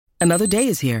Another day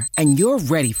is here, and you're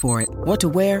ready for it. What to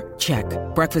wear? Check.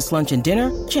 Breakfast, lunch, and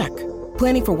dinner? Check.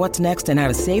 Planning for what's next and how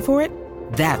to save for it?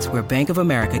 That's where Bank of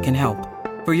America can help.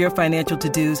 For your financial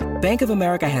to-dos, Bank of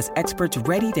America has experts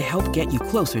ready to help get you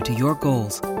closer to your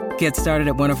goals. Get started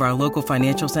at one of our local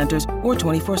financial centers or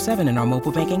 24/7 in our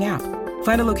mobile banking app.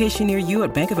 Find a location near you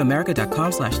at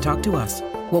bankofamerica.com/talktous.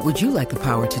 What would you like the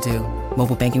power to do?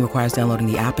 Mobile banking requires downloading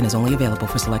the app and is only available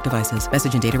for select devices.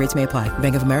 Message and data rates may apply.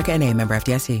 Bank of America N.A., member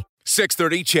FDIC.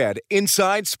 630 CHED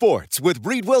Inside Sports with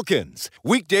Reed Wilkins.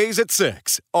 Weekdays at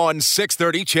 6 on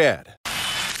 630 CHED.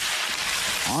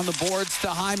 On the boards to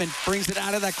Hyman, brings it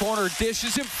out of that corner,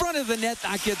 dishes in front of the net.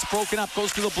 That gets broken up,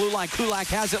 goes to the blue line. Kulak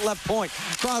has it left point.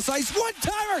 Cross ice,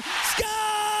 one-timer, scores!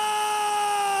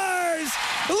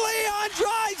 Leon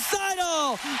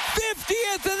Draisaitl,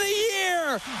 50th of the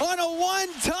year on a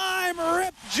one-time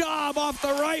rip job off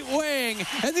the right wing.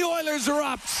 And the Oilers are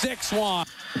up 6-1.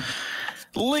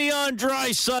 Leon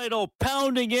Draisaitl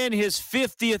pounding in his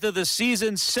 50th of the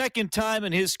season, second time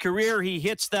in his career he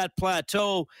hits that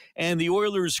plateau, and the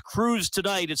Oilers cruise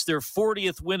tonight. It's their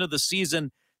 40th win of the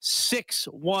season,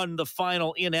 6-1 the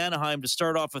final in Anaheim to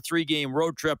start off a 3-game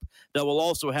road trip that will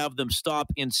also have them stop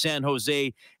in San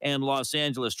Jose and Los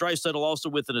Angeles. Draisaitl also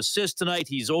with an assist tonight.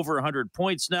 He's over 100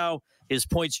 points now. His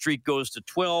point streak goes to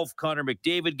 12. Connor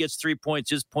McDavid gets 3 points.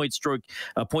 His point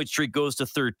streak goes to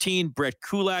 13. Brett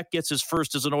Kulak gets his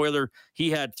first as an Oiler.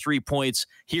 He had 3 points.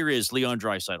 Here is Leon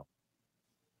Draisaitl.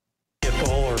 Get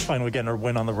goal or finally getting a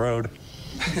win on the road?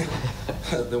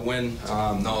 The win,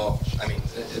 no. I mean,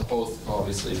 it both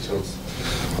obviously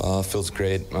feels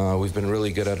great. We've been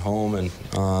really good at home, and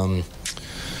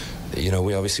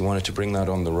we obviously wanted to bring that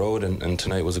on the road, and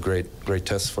tonight was a great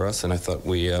test for us, and I thought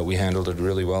we handled it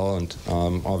really well, and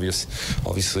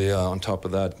obviously on top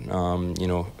of that,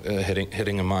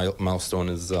 hitting a milestone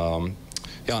is, I'm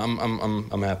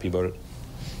happy about it.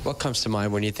 What comes to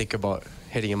mind when you think about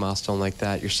hitting a milestone like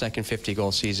that, your second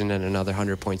 50-goal season and another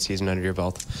 100-point season under your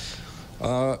belt?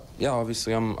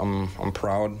 Obviously I'm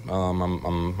proud.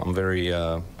 I'm very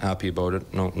happy about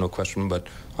it, no question. But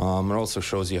it also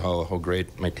shows you how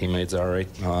great my teammates are,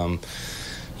 right?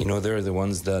 They're the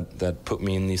ones that put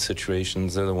me in these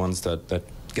situations. They're the ones that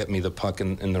get me the puck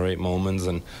in the right moments,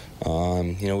 and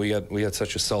we got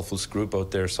such a selfless group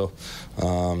out there, so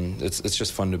it's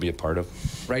just fun to be a part of.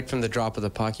 Right from the drop of the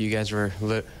puck, you guys were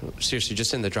seriously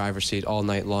just in the driver's seat all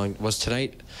night long. Was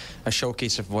tonight a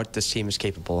showcase of what this team is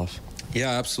capable of?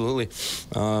 Yeah, absolutely.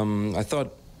 I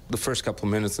thought the first couple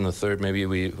of minutes in the third, maybe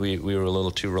we were a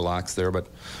little too relaxed there, but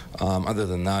other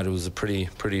than that, it was a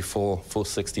pretty full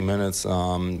 60 minutes.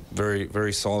 Very,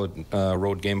 very solid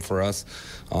road game for us.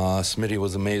 Smitty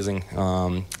was amazing.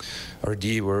 Our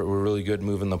D were really good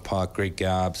moving the puck, great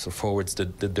gaps. Our forwards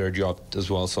did their job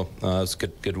as well, so it was a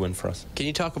good win for us. Can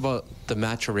you talk about the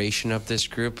maturation of this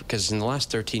group? Because in the last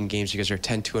 13 games, you guys are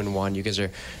 10-2-1. You guys are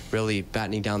really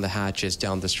battening down the hatches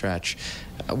down the stretch.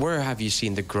 Where have you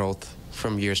seen the growth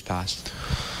from years past?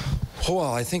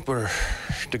 Well, I think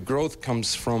the growth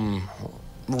comes from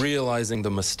realizing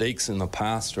the mistakes in the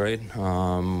past, right?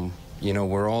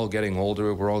 We're all getting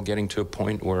older. We're all getting to a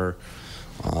point where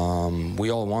we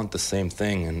all want the same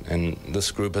thing, and this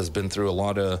group has been through a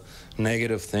lot of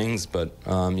negative things, but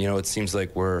it seems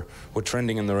like we're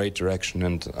trending in the right direction,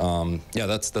 and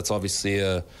that's obviously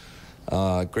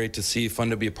great to see, fun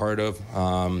to be a part of.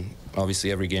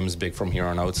 Obviously, every game is big from here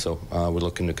on out, so we're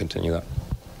looking to continue that.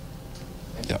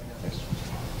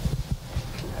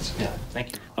 Yeah,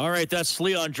 thank you. All right, that's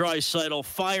Leon Draisaitl.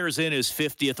 Fires in his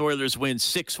 50th. Oilers win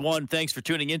 6-1. Thanks for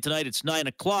tuning in tonight. It's 9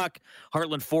 o'clock.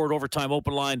 Heartland Ford Overtime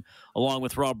Open Line, along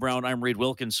with Rob Brown. I'm Reed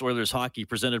Wilkins. Oilers hockey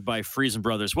presented by Friesen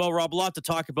Brothers. Well, Rob, a lot to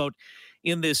talk about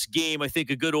in this game. I think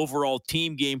a good overall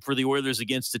team game for the Oilers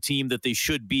against a team that they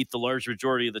should beat the large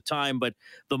majority of the time. But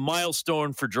the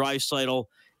milestone for Draisaitl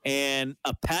and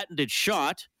a patented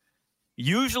shot.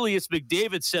 Usually it's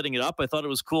McDavid setting it up. I thought it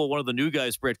was cool. One of the new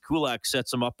guys, Brett Kulak,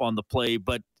 sets him up on the play,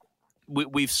 but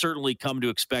we've certainly come to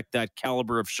expect that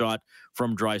caliber of shot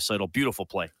from Draisaitl. Beautiful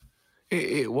play.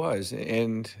 It was.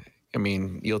 And, I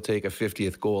mean, you'll take a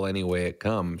 50th goal any way it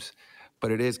comes,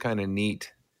 but it is kind of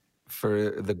neat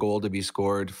for the goal to be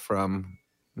scored from,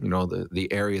 the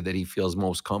area that he feels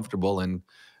most comfortable, and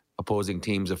opposing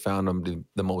teams have found him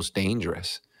the most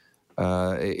dangerous.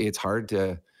 It's hard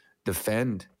to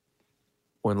defend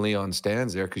when Leon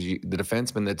stands there, because the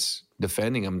defenseman that's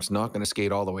defending him is not going to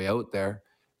skate all the way out there,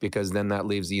 because then that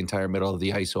leaves the entire middle of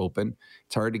the ice open.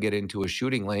 It's hard to get into a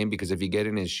shooting lane, because if you get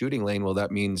in his shooting lane, well, that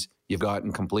means you've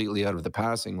gotten completely out of the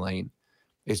passing lane.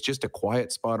 It's just a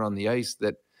quiet spot on the ice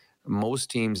that most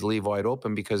teams leave wide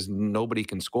open because nobody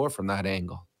can score from that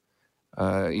angle.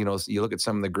 You look at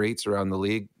some of the greats around the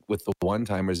league with the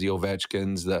one-timers, the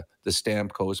Ovechkins, the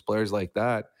Stamkos, players like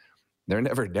that. They're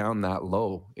never down that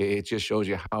low. It just shows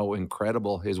you how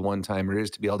incredible his one-timer is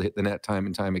to be able to hit the net time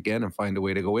and time again and find a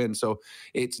way to go in. So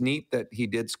it's neat that he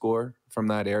did score from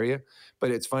that area.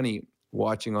 But it's funny,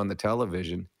 watching on the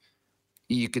television,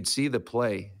 you could see the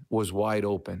play was wide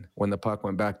open when the puck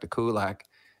went back to Kulak.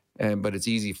 But it's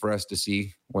easy for us to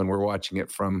see when we're watching it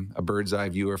from a bird's eye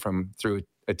view or through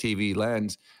a TV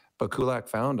lens. But Kulak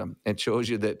found him. It shows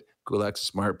you that Kulak's a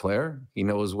smart player. He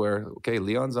knows where, okay,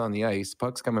 Leon's on the ice.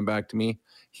 Puck's coming back to me.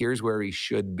 Here's where he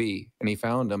should be. And he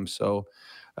found him. So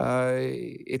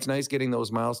it's nice getting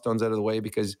those milestones out of the way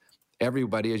because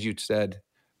everybody, as you said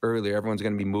earlier, everyone's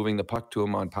going to be moving the puck to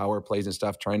him on power plays and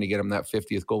stuff, trying to get him that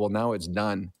 50th goal. Well, now it's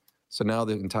done. So now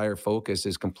the entire focus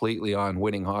is completely on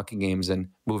winning hockey games and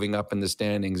moving up in the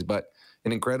standings. But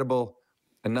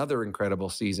another incredible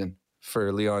season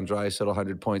for Leon Draisaitl,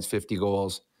 100 points, 50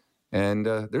 goals. And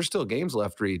there's still games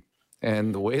left, Reed.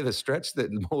 And the way the stretch that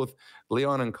both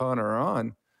Leon and Connor are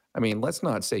on, I mean, let's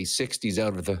not say 60's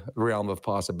out of the realm of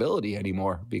possibility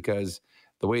anymore because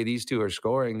the way these two are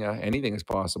scoring, anything is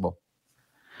possible.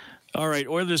 All right,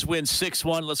 Oilers win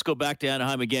 6-1. Let's go back to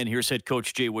Anaheim again. Here's head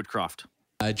coach Jay Woodcroft.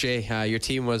 Jay, your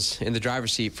team was in the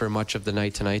driver's seat for much of the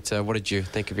night tonight. What did you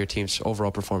think of your team's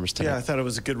overall performance tonight? Yeah, I thought it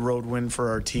was a good road win for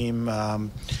our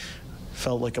team.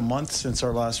 Felt like a month since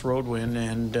our last road win,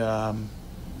 and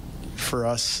for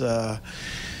us,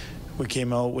 we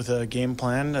came out with a game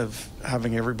plan of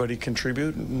having everybody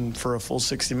contribute for a full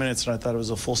 60 minutes, and I thought it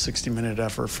was a full 60-minute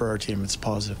effort for our team. It's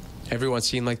positive. Everyone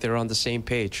seemed like they were on the same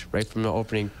page right from the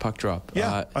opening puck drop.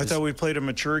 Yeah, I thought we played a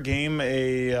mature game.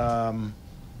 We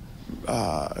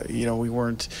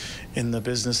weren't in the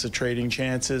business of trading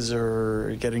chances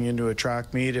or getting into a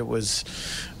track meet. It was,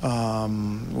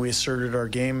 we asserted our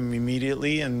game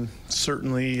immediately, and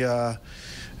certainly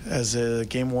as the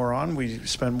game wore on, we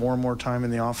spent more and more time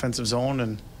in the offensive zone,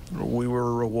 and we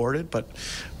were rewarded. But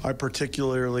I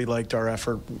particularly liked our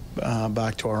effort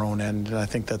back to our own end, and I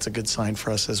think that's a good sign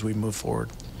for us as we move forward.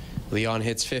 Leon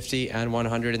hits 50 and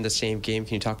 100 in the same game.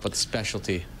 Can you talk about the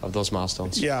specialty of those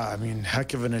milestones? Yeah, I mean,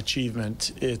 heck of an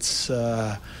achievement. It's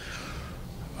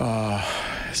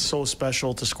so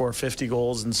special to score 50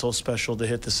 goals and so special to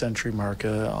hit the century mark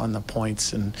on the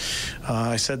points. And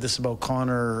I said this about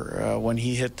Connor when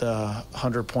he hit the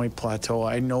 100-point plateau.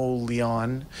 I know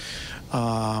Leon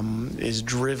is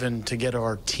driven to get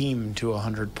our team to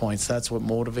 100 points. That's what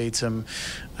motivates him.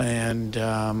 And,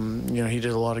 he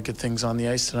did a lot of good things on the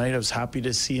ice tonight. I was happy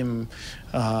to see him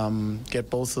get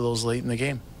both of those late in the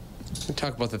game. We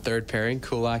talk about the third pairing,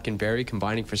 Kulak and Barrie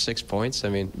combining for 6 points. I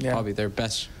mean, probably their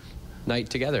best night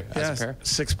together as a pair.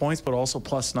 6 points, but also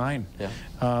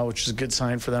 +9, which is a good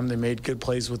sign for them. They made good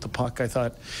plays with the puck. I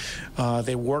thought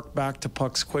they worked back to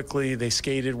pucks quickly. They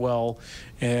skated well,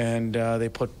 and they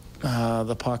put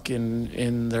the puck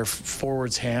in their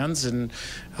forwards' hands, and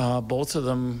both of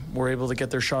them were able to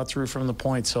get their shot through from the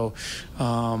point. So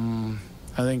I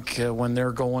think when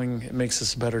they're going, it makes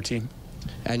us a better team.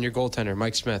 And your goaltender,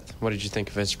 Mike Smith, what did you think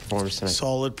of his performance tonight?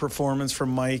 Solid performance from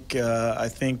Mike. I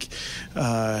think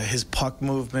his puck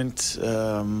movement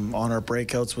on our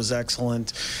breakouts was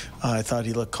excellent. I thought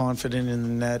he looked confident in the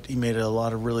net. He made a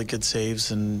lot of really good saves,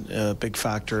 and a big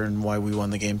factor in why we won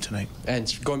the game tonight.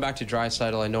 And going back to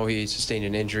Draisaitl, I know he sustained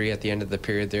an injury at the end of the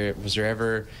period there. Was there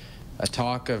ever a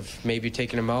talk of maybe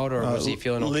taking him out, or was he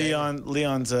feeling okay?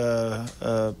 Leon's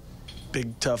a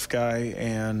big tough guy,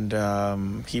 and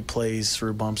he plays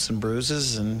through bumps and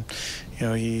bruises, and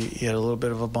he had a little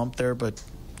bit of a bump there, but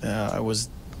it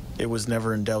was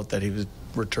never in doubt that he would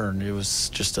return. It was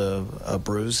just a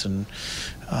bruise, and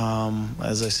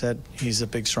as I said, he's a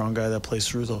big strong guy that plays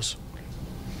through those.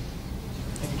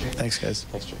 Thanks, guys.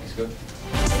 Thanks, Jay. That's good.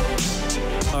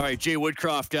 All right, Jay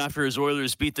Woodcroft after his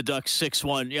Oilers beat the Ducks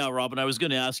 6-1. Yeah, Robin, I was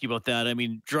going to ask you about that. I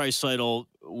mean, Draisaitl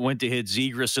went to hit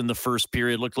Zegras in the first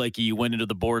period. Looked like he went into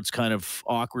the boards kind of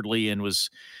awkwardly and was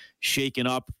shaken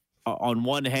up. On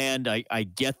one hand, I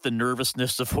get the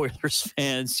nervousness of Oilers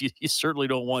fans. You certainly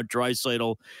don't want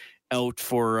Draisaitl out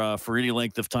for any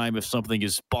length of time if something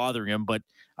is bothering him. But,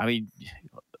 I mean,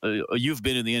 you've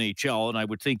been in the NHL, and I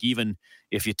would think even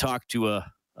if you talk to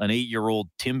an 8-year-old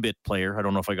Timbit player, I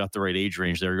don't know if I got the right age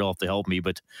range there, you'll have to help me,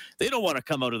 but they don't want to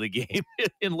come out of the game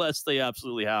unless they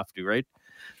absolutely have to, right?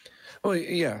 Well,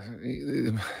 yeah.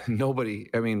 Nobody,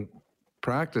 I mean,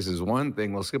 practice is one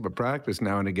thing. We'll skip a practice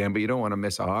now and again, but you don't want to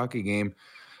miss a hockey game.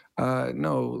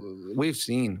 No, we've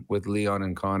seen with Leon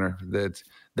and Connor that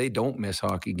they don't miss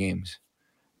hockey games.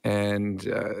 And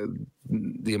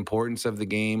the importance of the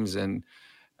games, and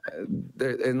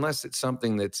unless it's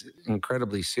something that's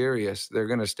incredibly serious, they're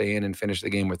going to stay in and finish the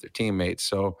game with their teammates.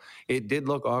 So it did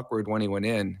look awkward when he went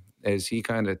in, as he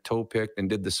kind of toe-picked and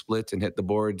did the splits and hit the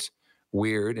boards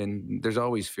weird. And there's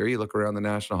always fear. You look around the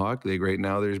National Hockey League right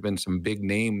now, there's been some big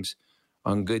names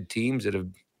on good teams that have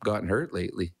gotten hurt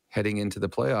lately heading into the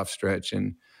playoff stretch.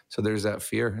 And so there's that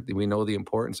fear. We know the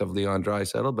importance of Leon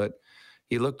Draisaitl, but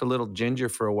he looked a little ginger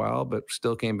for a while, but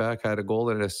still came back, had a goal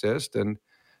and an assist. And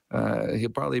he'll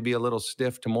probably be a little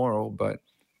stiff tomorrow, but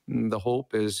the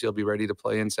hope is he'll be ready to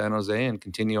play in San Jose and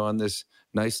continue on this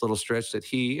nice little stretch that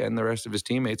he and the rest of his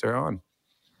teammates are on.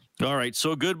 All right,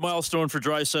 so good milestone for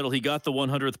Draisaitl. He got the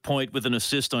 100th point with an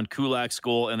assist on Kulak's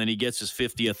goal, and then he gets his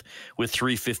 50th with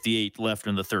 3:58 left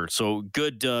in the third. So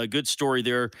good story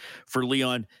there for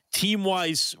Leon.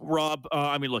 Team-wise, Rob,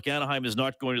 look, Anaheim is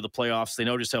not going to the playoffs. They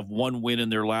now just have one win in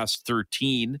their last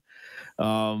 13.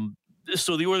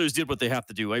 So the Oilers did what they have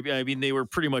to do. I mean, they were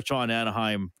pretty much on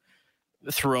Anaheim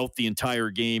throughout the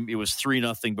entire game. It was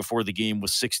 3-0 before the game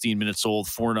was 16 minutes old,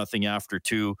 4-0 after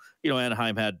 2.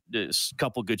 Anaheim had a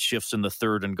couple good shifts in the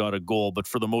third and got a goal, but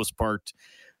for the most part,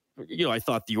 I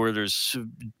thought the Oilers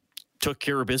took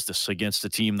care of business against a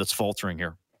team that's faltering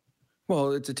here.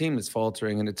 Well, it's a team that's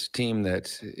faltering, and it's a team that,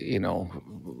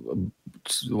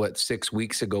 6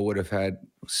 weeks ago would have had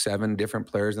 7 different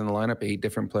players in the lineup, 8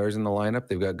 different players in the lineup.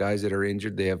 They've got guys that are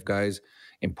injured. They have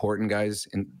important guys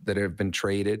that have been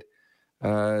traded.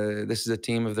 This is a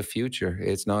team of the future.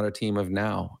 It's not a team of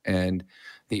now. And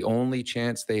the only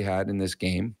chance they had in this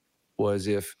game was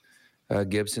if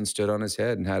Gibson stood on his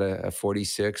head and had a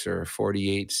 46 or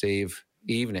 48 save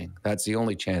evening. That's the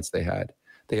only chance they had.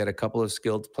 They had a couple of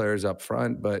skilled players up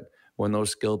front, but when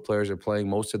those skilled players are playing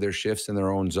most of their shifts in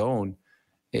their own zone,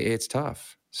 it's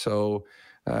tough. So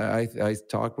I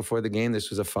talked before the game, this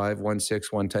was a 5-1,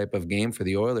 6-1 type of game for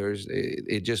the Oilers.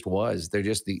 It just was.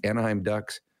 The Anaheim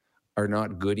Ducks are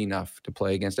not good enough to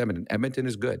play against Edmonton. Edmonton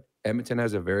is good. Edmonton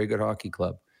has a very good hockey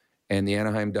club, and the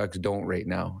Anaheim Ducks don't right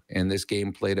now. And this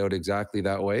game played out exactly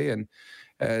that way. And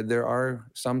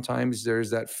sometimes there's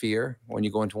that fear when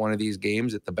you go into one of these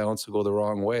games that the bounce will go the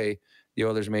wrong way. The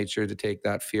Oilers made sure to take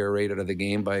that fear right out of the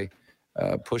game by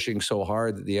pushing so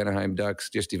hard that the Anaheim Ducks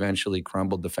just eventually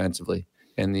crumbled defensively.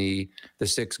 And the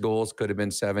 6 goals could have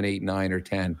been 7, 8, 9, or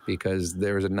 10 because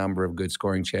there was a number of good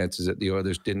scoring chances that the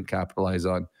Oilers didn't capitalize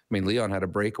on. I mean, Leon had a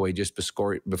breakaway just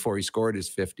before he scored his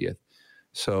 50th.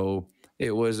 So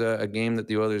it was a game that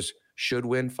the Oilers should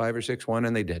win 5 or 6-1,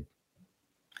 and they did.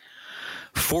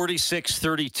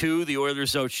 46-32, the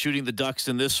Oilers out shooting the Ducks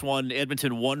in this one.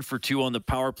 Edmonton 1 for 2 on the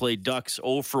power play. Ducks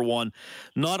 0 for 1.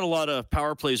 Not a lot of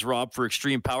power plays, Rob, for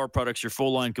Extreme Power Products, your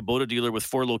full-line Kubota dealer with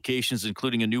 4 locations,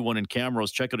 including a new one in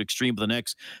Camrose. Check out Extreme with an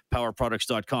X,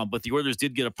 powerproducts.com. But the Oilers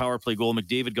did get a power play goal.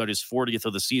 McDavid got his 40th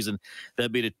of the season.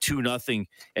 That made it 2-0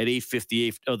 at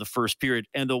 8:58 of the first period.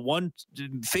 And the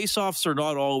face-offs are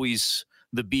not always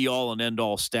the be-all and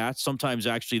end-all stats. Sometimes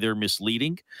actually they're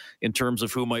misleading in terms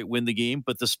of who might win the game,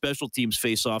 but the special teams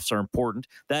face-offs are important.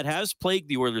 That has plagued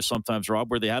the Oilers sometimes, Rob,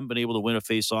 where they haven't been able to win a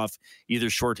face-off either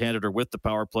shorthanded or with the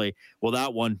power play. Well,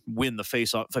 that one, win the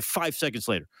face-off 5 seconds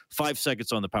later. 5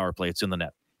 seconds on the power play, it's in the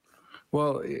net.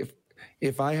 Well,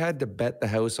 if I had to bet the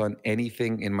house on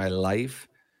anything in my life,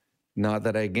 not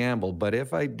that I gamble, but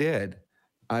if I did,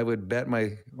 I would bet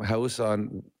my house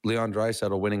on Leon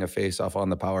Draisaitl winning a face-off on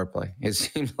the power play. It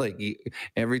seems like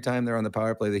every time they're on the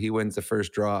power play that he wins the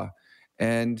first draw.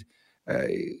 And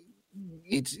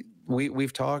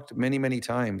we've talked many, many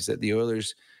times that the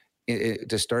Oilers,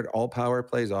 to start all power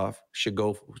plays off, should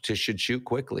shoot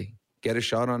quickly, get a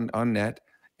shot on net,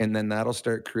 and then that'll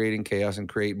start creating chaos and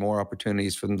create more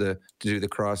opportunities for them to do the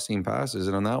cross-seam passes.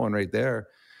 And on that one right there,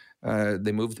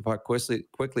 they moved the puck quickly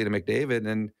to McDavid,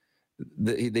 and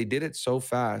they did it so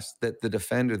fast that the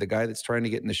defender, the guy that's trying to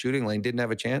get in the shooting lane, didn't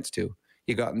have a chance to.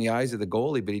 He got in the eyes of the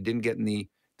goalie, but he didn't get in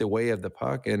the way of the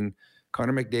puck. And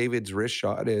Connor McDavid's wrist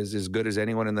shot is as good as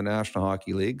anyone in the National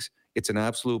Hockey Leagues. It's an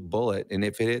absolute bullet, and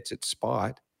if it hits its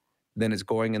spot, then it's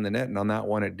going in the net. And on that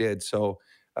one, it did. So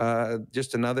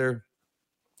just another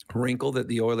wrinkle that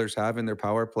the Oilers have in their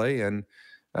power play, and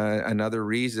another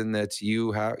reason that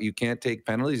you can't take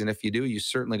penalties. And if you do, you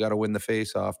certainly got to win the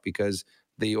face-off because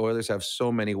the Oilers have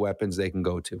so many weapons they can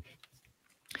go to.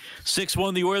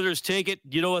 6-1, the Oilers take it.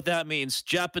 You know what that means.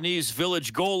 Japanese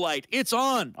Village Goal Light. It's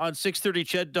on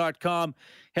 630ched.com.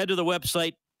 Head to the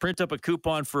website, print up a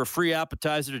coupon for a free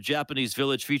appetizer to Japanese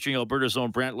Village featuring Alberta's own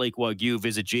Brant Lake Wagyu.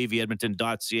 Visit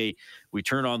jvedmonton.ca. We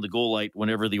turn on the goal light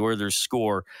whenever the Oilers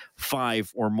score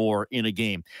 5 or more in a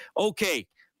game. Okay,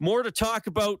 More to talk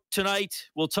about tonight.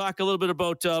 We'll talk a little bit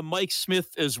about Mike Smith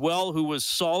as well, who was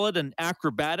solid and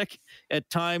acrobatic at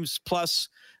times. Plus,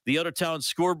 the out-of-town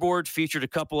scoreboard featured a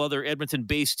couple other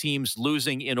Edmonton-based teams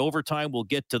losing in overtime. We'll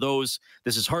get to those.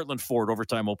 This is Heartland Ford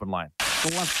Overtime Open Line.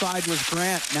 The left side was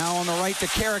Grant. Now on the right to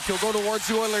Carrick. He'll go towards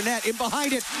the Oiler net. In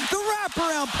behind it, the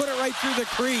wraparound put it right through the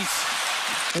crease.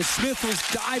 As Smith was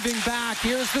diving back,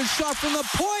 here's the shot from the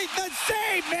point. The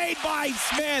save made by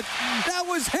Smith. That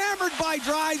was hammered by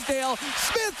Drysdale.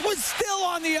 Smith was still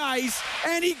on the ice,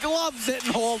 and he gloves it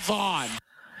and holds on.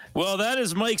 Well, that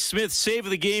is Mike Smith's save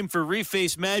of the game for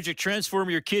Reface Magic. Transform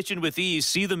your kitchen with ease.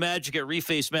 See the magic at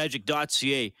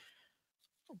refacemagic.ca.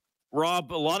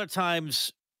 Rob, a lot of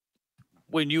times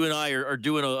when you and I are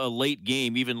doing a late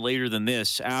game, even later than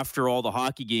this, after all the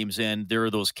hockey games end, there are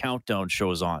those countdown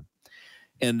shows on.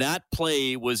 And that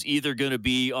play was either going to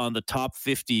be on the top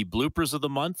 50 bloopers of the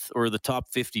month or the top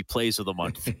 50 plays of the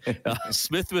month.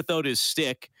 Smith without his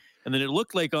stick. And then it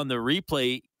looked like on the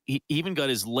replay, he even got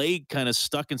his leg kind of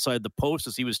stuck inside the post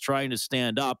as he was trying to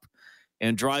stand up.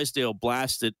 And Drysdale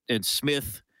blasted. And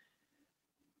Smith,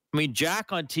 I mean,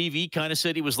 Jack on TV kind of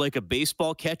said he was like a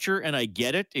baseball catcher, and I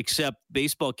get it, except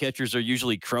baseball catchers are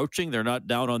usually crouching. They're not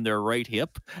down on their right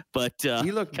hip. But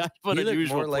he looked, kind of he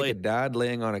looked more like a dad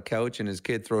laying on a couch and his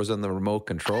kid throws on the remote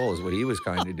control is what he was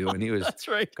kind of doing. He was That's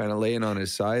right. kind of laying on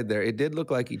his side there. It did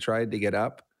look like he tried to get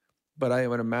up, but I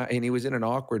would imagine, and he was in an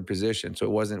awkward position, so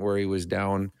it wasn't where he was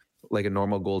down like a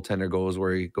normal goaltender goes,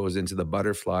 where he goes into the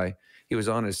butterfly. He was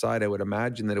on his side. I would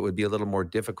imagine that it would be a little more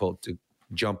difficult to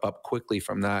jump up quickly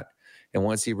from that. And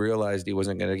once he realized he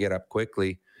wasn't going to get up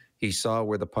quickly, he saw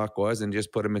where the puck was and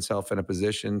just put himself in a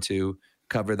position to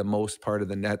cover the most part of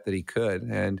the net that he could.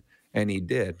 And he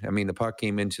did. I mean, the puck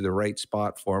came into the right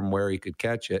spot for him where he could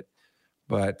catch it.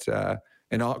 But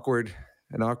an awkward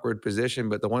position.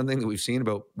 But the one thing that we've seen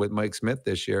about with Mike Smith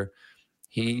this year,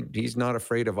 he's not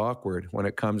afraid of awkward when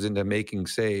it comes into making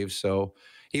saves. So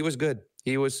he was good.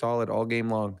 He was solid all game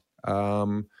long.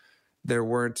 There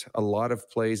weren't a lot of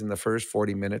plays in the first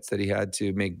 40 minutes that he had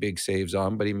to make big saves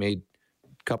on, but he made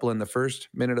a couple in the first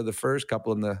minute of the first,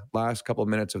 couple in the last couple of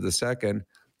minutes of the second,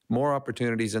 more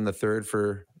opportunities in the third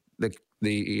for the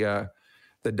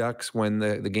Ducks when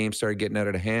the game started getting out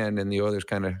of hand and the Oilers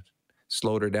kind of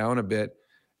slowed her down a bit,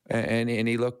 and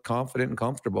he looked confident and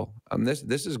comfortable.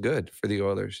 This is good for the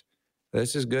Oilers.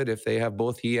 This is good if they have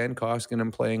both he and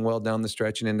Koskinen playing well down the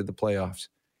stretch and into the playoffs.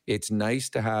 It's nice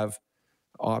to have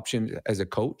option as a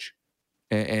coach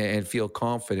and feel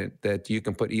confident that you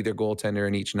can put either goaltender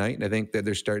in each night. And I think that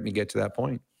they're starting to get to that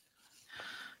point.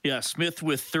 Yeah, Smith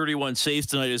with 31 saves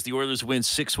tonight as the Oilers win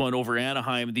 6-1 over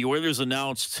Anaheim. The Oilers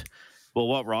announced, well,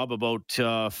 what, Rob, about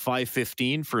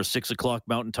 5:15 for a 6 o'clock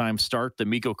Mountain Time start that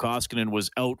Mikko Koskinen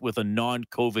was out with a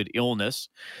non-COVID illness.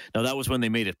 Now, that was when they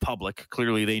made it public.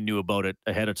 Clearly, they knew about it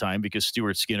ahead of time because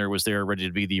Stuart Skinner was there ready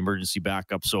to be the emergency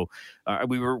backup. So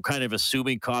we were kind of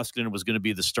assuming Koskinen was going to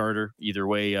be the starter. Either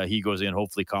way, he goes in.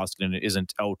 Hopefully, Koskinen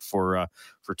isn't out for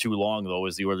too long, though,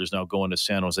 as the Oilers now go into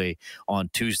San Jose on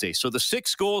Tuesday. So the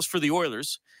 6 goals for the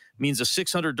Oilers means a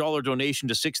 $600 donation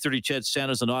to 630 Ched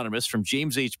Santa's Anonymous from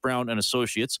James H. Brown and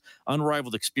Associates.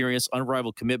 Unrivaled experience,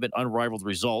 unrivaled commitment, unrivaled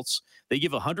results. They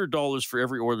give $100 for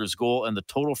every Oilers goal, and the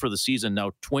total for the season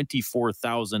now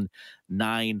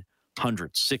 $24,900.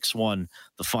 6-1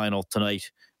 the final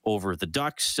tonight over the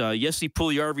Ducks. Jesse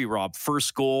Puljujarvi, Rob,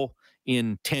 first goal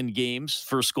in 10 games.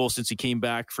 First goal since he came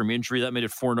back from injury. That made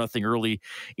it 4-0 early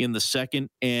in the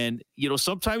second. And,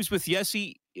 sometimes with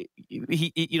Jesse,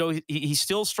 he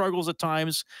still struggles at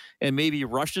times and maybe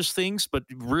rushes things, but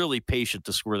really patient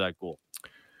to score that goal.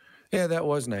 Yeah, that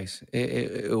was nice.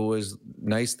 It was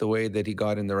nice the way that he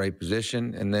got in the right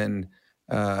position and then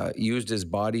used his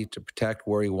body to protect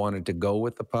where he wanted to go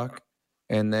with the puck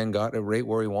and then got it right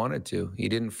where he wanted to. He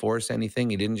didn't force anything.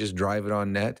 He didn't just drive it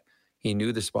on net. He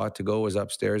knew the spot to go was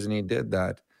upstairs, and he did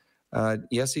that.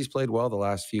 Yes, he's played well the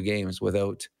last few games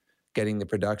without getting the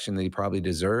production that he probably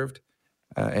deserved,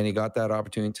 and he got that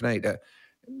opportunity tonight.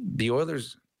 The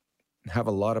Oilers have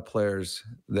a lot of players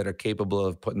that are capable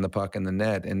of putting the puck in the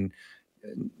net, and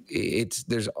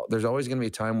there's always going to be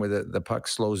a time where the puck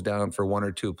slows down for one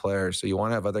or two players, so you want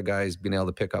to have other guys being able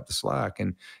to pick up the slack.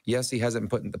 And yes, he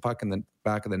hasn't put the puck in the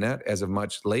back of the net as of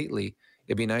much lately.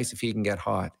 It'd be nice if he can get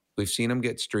hot. We've seen him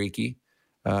get streaky.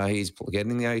 He's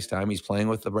getting the ice time. He's playing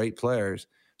with the right players.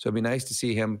 So it'd be nice to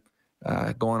see him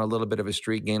go on a little bit of a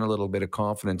streak, gain a little bit of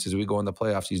confidence as we go in the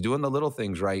playoffs. He's doing the little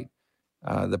things right.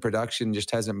 The production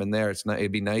just hasn't been there.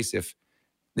 It'd be nice if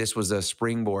this was a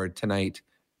springboard tonight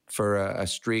for a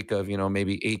streak of,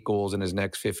 maybe 8 goals in his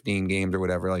next 15 games or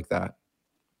whatever like that.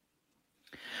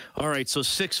 All right, so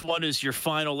 6-1 is your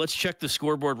final. Let's check the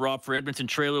scoreboard, Rob, for Edmonton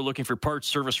Trailer. Looking for parts,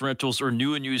 service, rentals, or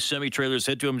new and used semi-trailers,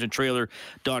 head to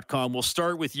EdmontonTrailer.com. We'll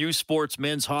start with U Sports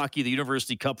men's hockey, the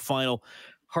University Cup final.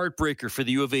 Heartbreaker for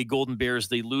the U of A Golden Bears.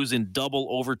 They lose in double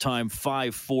overtime,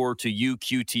 5-4 to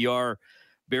UQTR.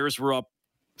 Bears were up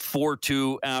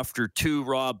 4-2 after 2,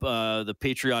 Rob. The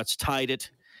Patriots tied it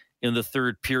in the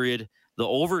third period. The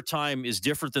overtime is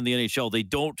different than the NHL. They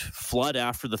don't flood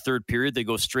after the third period. They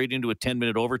go straight into a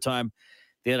 10-minute overtime.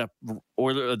 They had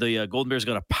the Golden Bears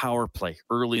got a power play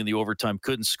early in the overtime,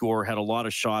 couldn't score, had a lot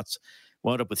of shots,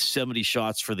 wound up with 70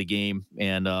 shots for the game,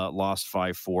 and lost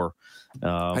 5-4.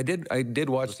 I did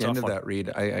watch the end of that, Reed.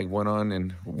 I went on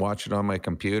and watched it on my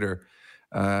computer.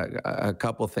 A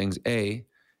couple things. A,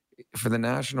 for the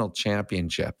national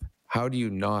championship, how do you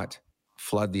not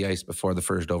flood the ice before the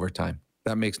first overtime?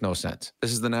 That makes no sense.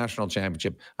 This is the national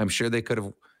championship. I'm sure they could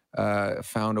have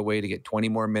found a way to get 20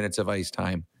 more minutes of ice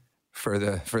time for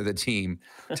the team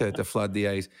to flood the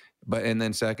ice. And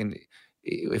then second,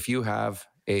 if you have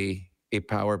a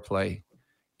power play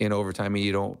in overtime and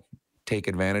you don't take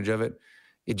advantage of it,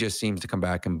 it just seems to come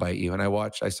back and bite you. And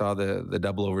I saw the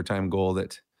double overtime goal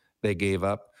that they gave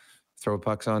up, throw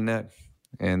pucks on net,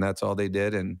 and that's all they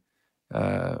did. And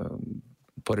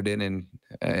put it in, and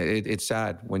it's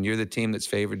sad when you're the team that's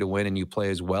favored to win and you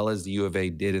play as well as the U of A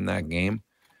did in that game.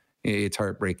 It's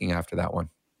heartbreaking after that one.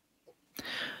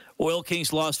 Oil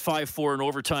Kings lost 5-4 in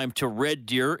overtime to Red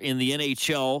Deer in the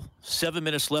NHL. 7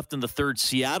 minutes left in the third.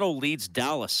 Seattle leads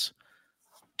Dallas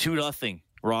 2-0.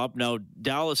 Rob, now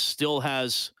Dallas still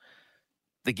has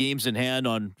the games in hand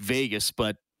on Vegas,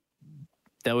 but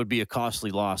that would be a costly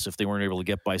loss if they weren't able to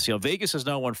get by Seattle. Vegas has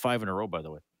now won 5 in a row, by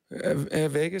the way.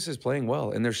 Vegas is playing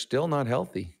well, and they're still not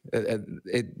healthy.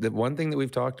 The one thing that we've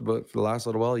talked about for the last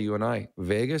little while, you and I,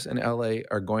 Vegas and LA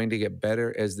are going to get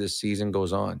better as this season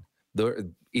goes on.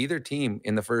 Either team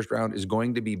in the first round is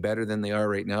going to be better than they are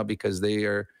right now because they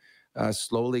are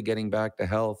slowly getting back to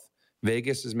health.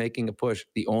 Vegas is making a push.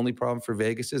 The only problem for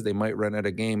Vegas is they might run out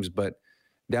of games, but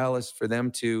Dallas, for them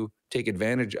to take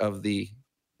advantage of the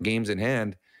games in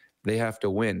hand, they have to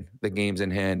win the games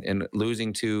in hand. And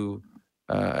losing to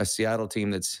a Seattle team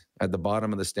that's at the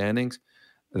bottom of the standings,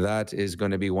 that is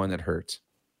going to be one that hurts.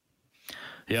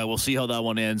 Yeah, we'll see how that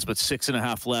one ends, but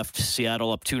 6.5 left.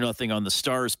 Seattle up 2-0 on the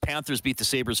Stars. Panthers beat the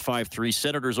Sabres 5-3.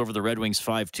 Senators over the Red Wings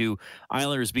 5-2.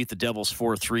 Islanders beat the Devils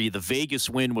 4-3. The Vegas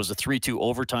win was a 3-2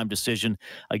 overtime decision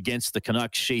against the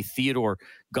Canucks. Shea Theodore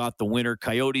got the winner.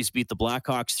 Coyotes beat the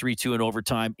Blackhawks 3-2 in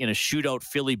overtime. In a shootout,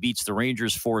 Philly beats the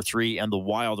Rangers 4-3, and the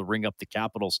Wild ring up the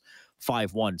Capitals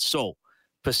 5-1. So,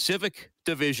 Pacific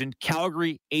Division,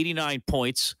 Calgary, 89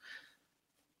 points.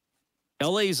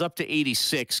 LA is up to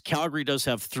 86. Calgary does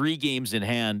have 3 games in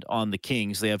hand on the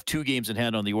Kings. They have 2 games in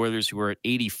hand on the Oilers, who are at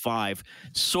 85.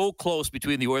 So close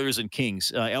between the Oilers and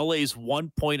Kings. LA is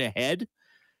 1 point ahead.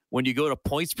 When you go to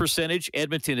points percentage,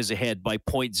 Edmonton is ahead by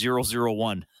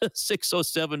 .001,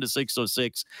 607 to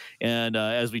 606. And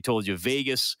as we told you,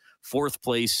 Vegas, 4th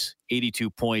place,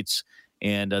 82 points.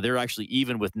 And they're actually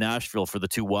even with Nashville for the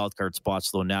 2 wildcard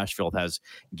spots, though Nashville has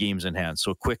games in hand.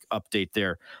 So a quick update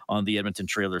there on the Edmonton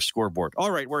Trailer scoreboard. All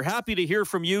right, we're happy to hear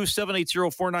from you.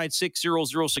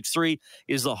 780-496-0063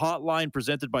 is the hotline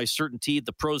presented by CertainTeed,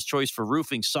 the pro's choice for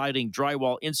roofing, siding,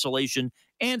 drywall, insulation,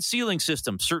 and ceiling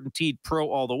systems. CertainTeed Pro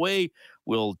all the way.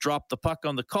 We'll drop the puck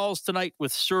on the calls tonight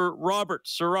with Sir Robert.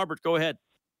 Sir Robert, go ahead.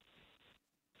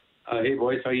 Hey,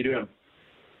 boys. How you doing?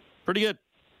 Pretty good.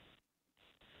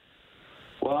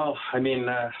 Well, I will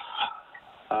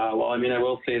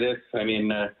say this.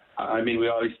 We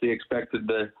obviously expected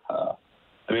the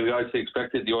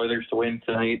Oilers to win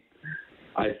tonight.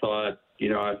 I thought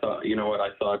because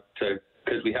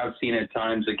we have seen at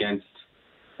times against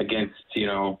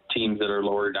teams that are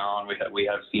lower down, we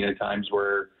have seen at times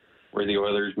where the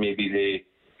Oilers maybe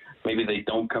they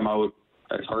don't come out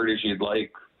as hard as you'd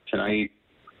like. Tonight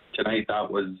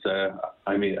that was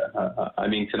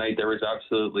tonight there was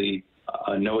absolutely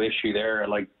no issue there. I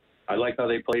like how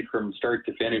they played from start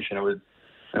to finish, and it was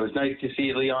nice to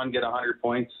see Leon get 100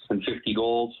 points and 50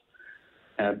 goals.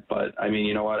 But I mean,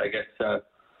 you know what? I guess what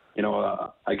I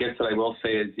will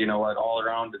say is, all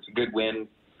around it's a good win.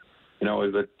 This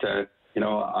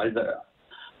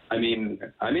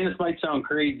might sound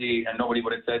crazy, and nobody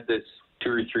would have said this 2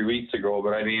 or 3 weeks ago,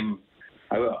 but I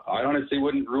honestly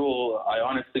would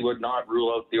not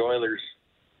rule out the Oilers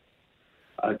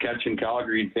catching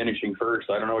Calgary and finishing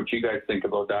first. I don't know what you guys think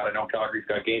about that. I know Calgary's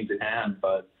got games in hand,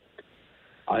 but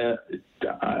to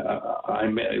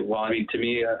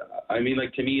me,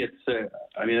 it's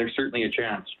there's certainly a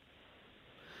chance.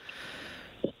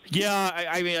 Yeah,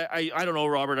 I mean, I don't know,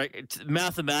 Robert.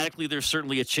 Mathematically, there's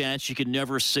certainly a chance. You can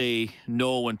never say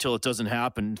no until it doesn't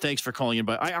happen. Thanks for calling in.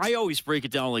 But I always break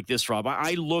it down like this, Rob.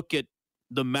 I look at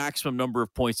the maximum number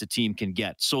of points a team can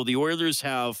get. So the Oilers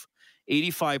have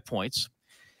 85 points,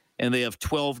 and they have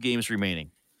 12 games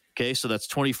remaining. Okay, so that's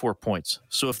 24 points.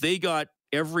 So if they got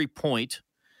every point,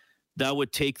 that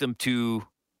would take them to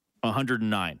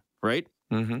 109, right?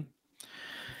 Mm-hmm.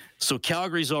 So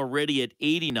Calgary's already at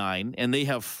 89, and they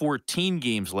have 14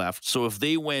 games left. So if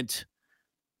they went,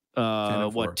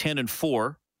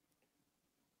 10-4,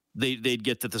 they'd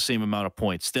get to the same amount of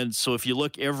points. Then, so if you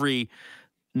look every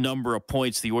number of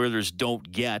points the Oilers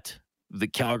don't get, the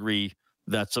Calgary,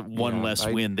 that's one less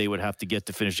win they would have to get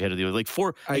to finish ahead of the Oilers. Like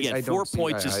 4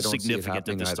 points is significant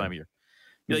at this time of year.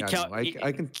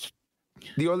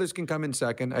 The Oilers can come in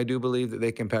second. I do believe that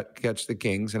they can catch the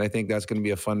Kings, and I think that's going to be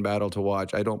a fun battle to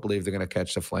watch. I don't believe they're going to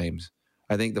catch the Flames.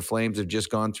 I think the Flames have just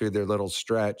gone through their little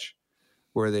stretch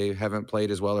where they haven't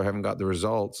played as well or haven't got the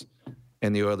results,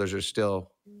 and the Oilers are still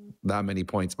that many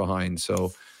points behind.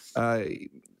 So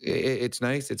it's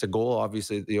nice. It's a goal,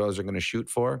 obviously, that the Oilers are going to shoot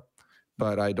for,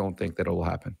 but I don't think that it will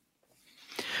happen.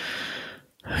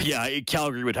 Yeah,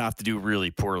 Calgary would have to do really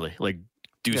poorly. Like,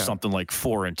 do something like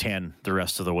 4-10 the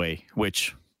rest of the way,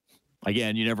 which,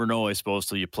 again, you never know, I suppose,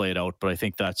 till you play it out, but I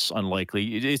think that's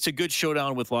unlikely. It's a good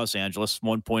showdown with Los Angeles,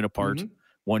 1 point apart,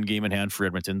 one game in hand for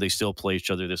Edmonton. They still play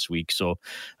each other this week, so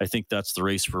I think that's the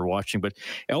race we're watching. But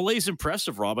LA's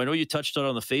impressive, Rob. I know you touched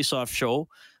on the face-off show.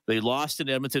 They lost in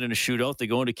Edmonton in a shootout. They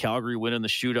go into Calgary, win in the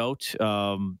shootout.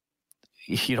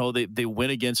 They win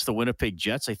against the Winnipeg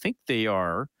Jets. I think they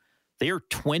are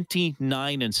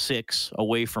 29-6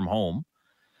 away from home.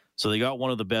 So they got one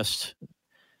of the best.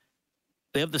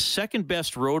 They have the second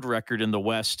best road record in the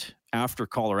West after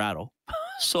Colorado.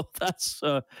 So that's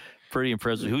pretty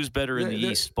impressive. Who's better in the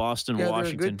East? Boston,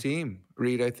 Washington? They're a good team,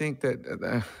 Reed. I think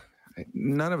that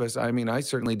none of us, I mean, I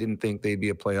certainly didn't think they'd be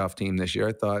a playoff team this year.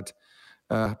 I thought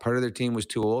part of their team was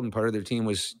too old and part of their team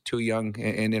was too young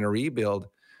and in a rebuild.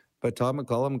 But Todd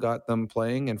McCullum got them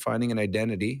playing and finding an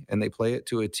identity, and they play it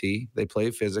to a T. They play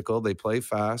physical. They play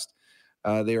fast.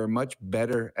 They are much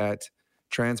better at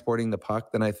transporting the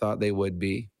puck than I thought they would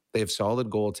be. They have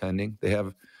solid goaltending. They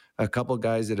have a couple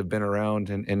guys that have been around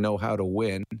and know how to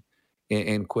win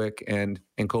in Quick and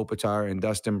Kopitar and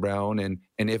Dustin Brown and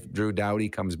if Drew Doughty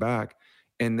comes back.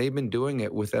 And they've been doing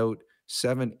it without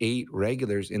 7-8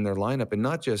 regulars in their lineup, and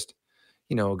not just,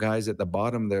 guys at the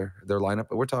bottom of their lineup,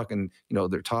 but we're talking,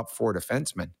 their top 4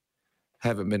 defensemen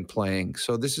haven't been playing.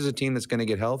 So this is a team that's going to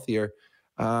get healthier.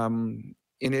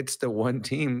 And it's the one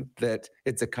team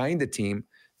it's the kind of team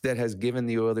that has given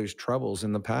the Oilers troubles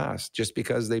in the past, just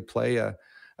because they play a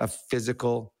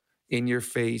physical,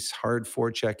 in-your-face, hard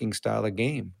forechecking style of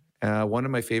game. One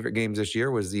of my favorite games this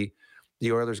year was the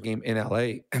Oilers game in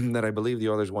LA, that I believe the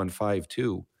Oilers won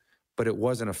 5-2, but it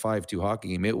wasn't a 5-2 hockey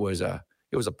game. It was a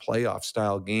playoff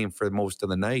style game for most of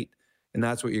the night, and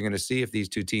that's what you're going to see if these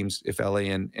two teams, if LA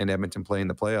and Edmonton play in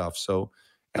the playoffs. So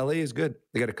LA is good.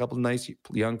 They got a couple of nice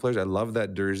young players. I love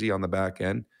that Dursey on the back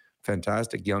end.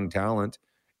 Fantastic young talent.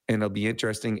 And it'll be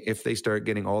interesting if they start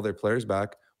getting all their players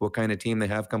back, what kind of team they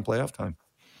have come playoff time.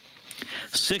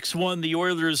 6-1, the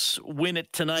Oilers win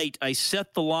it tonight. I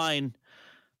set the line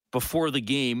before the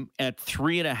game at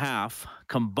 3.5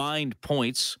 combined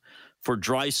points for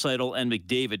Draisaitl and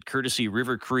McDavid, courtesy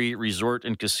River Cree Resort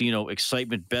and Casino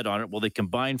Excitement bet on it. Well, they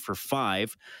combined for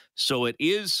 5, so it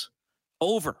is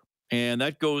over. And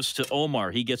that goes to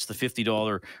Omar. He gets the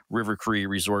 $50 River Cree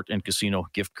Resort and Casino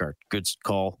gift card. Good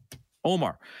call,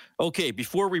 Omar. Okay,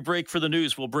 before we break for the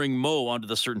news, we'll bring Mo onto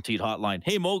the Certainty hotline.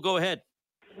 Hey, Mo, go ahead.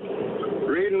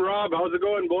 Reed and Rob, how's it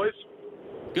going, boys?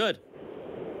 Good.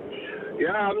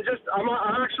 Yeah, I'm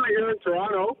actually here in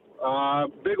Toronto.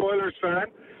 Big Oilers fan.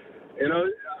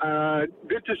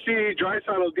 Good to see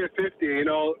Draisaitl get 50.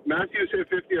 Matthews hit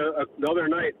 50 the other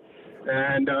night.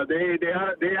 And they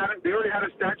already had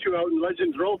a statue out in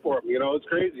Legends Row for him. It's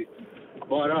crazy.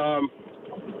 But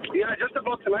just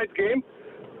about tonight's game.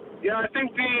 Yeah, I think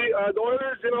the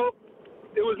Oilers.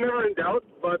 It was never in doubt.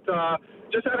 But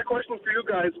just had a question for you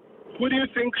guys. Who do you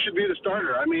think should be the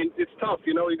starter? I mean, it's tough.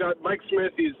 You got Mike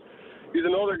Smith. He's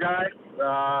an older guy.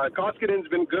 Koskinen's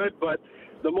been good, but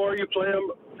the more you play him,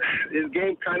 his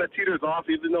game kind of teeters off.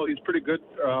 Even though he's pretty good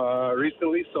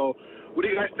recently. So, what do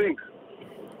you guys think?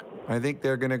 I think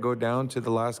they're going to go down to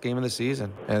the last game of the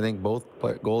season. I think both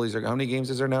goalies are. How many games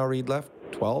is there now, Reed, left?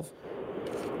 12?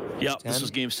 Yeah, 10? This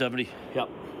is game 70. Yep.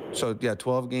 So,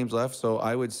 12 games left. So,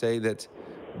 I would say that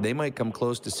they might come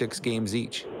close to 6 games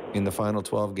each in the final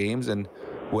 12 games. And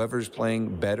whoever's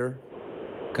playing better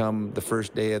come the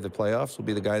first day of the playoffs will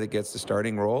be the guy that gets the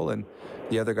starting role, and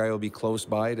the other guy will be close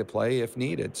by to play if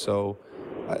needed. So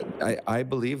I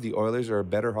believe the Oilers are a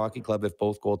better hockey club if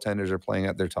both goaltenders are playing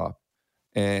at their top,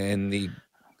 and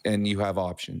you have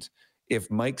options. If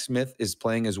Mike Smith is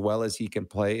playing as well as he can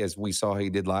play, as we saw he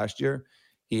did last year,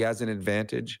 he has an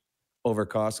advantage over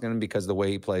Koskinen because of the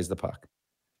way he plays the puck.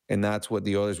 And that's what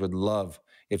the Oilers would love.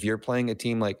 If you're playing a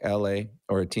team like LA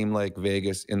or a team like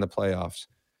Vegas in the playoffs,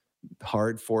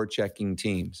 hard forechecking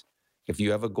teams, if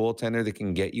you have a goaltender that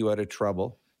can get you out of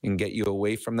trouble and get you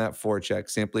away from that forecheck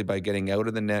simply by getting out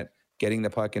of the net, getting the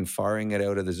puck and firing it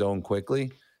out of the zone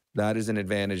quickly, that is an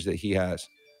advantage that he has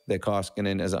that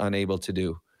Koskinen is unable to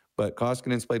do. But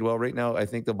Koskinen's played well right now. I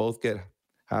think they'll both get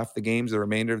half the games the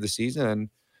remainder of the season, and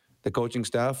the coaching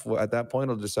staff at that point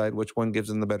will decide which one gives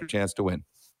them the better chance to win.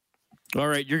 All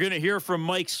right, you're going to hear from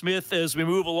Mike Smith as we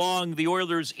move along. The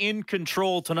Oilers in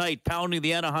control tonight, pounding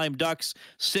the Anaheim Ducks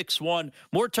 6-1.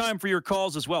 More time for your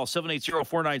calls as well,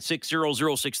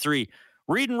 780-496-0063.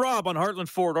 Reed and Rob on Heartland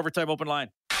Ford, Overtime Open Line.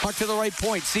 Puck to the right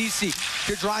point, Ceci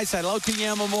to Draisaitl, out to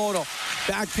Yamamoto.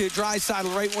 Back to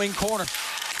Draisaitl, right wing corner.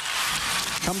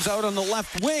 Comes out on the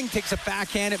left wing, takes a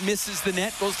backhand, it misses the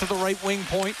net, goes to the right wing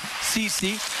point.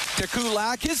 Ceci to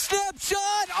Kulak, his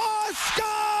snapshot,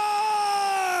 scores!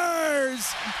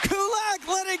 Kulak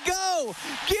let it go.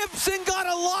 Gibson got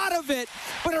a lot of it,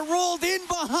 but it rolled in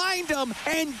behind him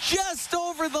and just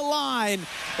over the line.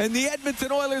 And the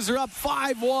Edmonton Oilers are up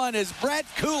 5-1 as Brett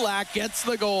Kulak gets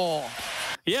the goal.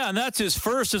 Yeah, and that's his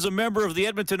first as a member of the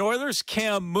Edmonton Oilers.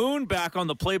 Cam Moon back on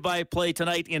the play-by-play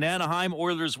tonight in Anaheim.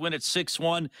 Oilers win at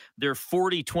 6-1. They're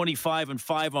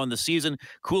 40-25-5 on the season.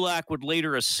 Kulak would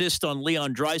later assist on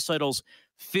Leon Draisaitl's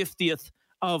 50th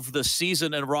of the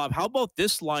season. And Rob, how about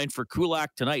this line for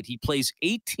Kulak tonight? He plays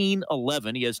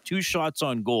 18-11. He has 2 shots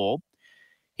on goal.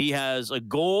 He has a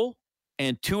goal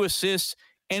and 2 assists,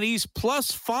 and he's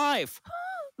 +5.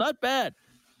 Not bad.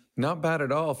 Not bad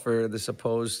at all for the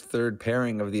supposed third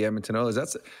pairing of the Edmonton Oilers.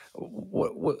 That's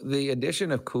what the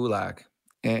addition of Kulak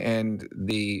and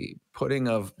the putting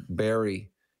of Barrie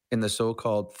in the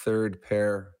so-called third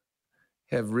pair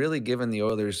have really given the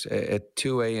Oilers a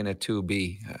 2A and a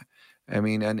 2B. I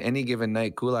mean, on any given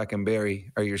night, Kulak and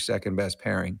Barrie are your second best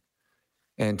pairing.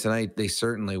 And tonight, they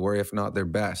certainly were, if not their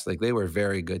best. Like, they were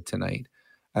very good tonight.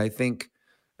 I think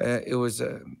it was...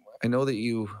 I know that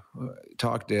you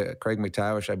talked to Craig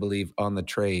McTavish, I believe, on the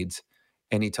trades,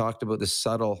 and he talked about the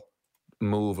subtle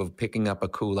move of picking up a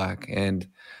Kulak and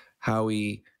how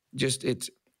he just it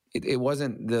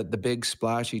wasn't the big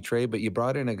splashy trade, but you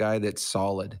brought in a guy that's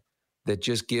solid, that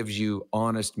just gives you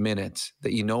honest minutes,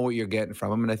 that you know what you're getting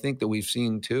from him. And I think that we've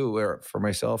seen too, or for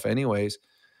myself anyways,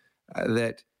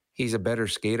 that he's a better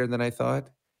skater than I thought,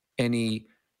 and he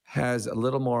has a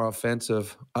little more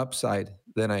offensive upside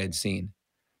than I had seen.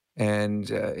 And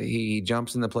he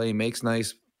jumps in the play, he makes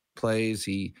nice plays.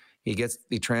 He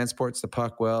transports the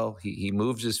puck well. He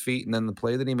moves his feet, and then the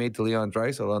play that he made to Leon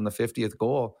Draisaitl on the 50th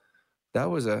goal,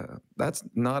 that's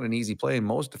not an easy play, and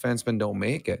most defensemen don't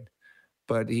make it.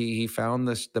 But he found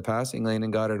the passing lane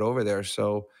and got it over there.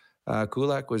 So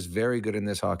Kulak was very good in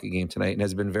this hockey game tonight, and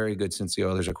has been very good since the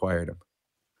Oilers acquired him.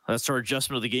 That's our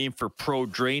adjustment of the game for Pro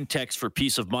Drain. Text for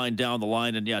peace of mind down the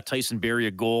line. And yeah, Tyson Barrie,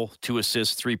 a goal, 2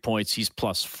 assists, 3 points. He's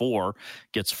 +4.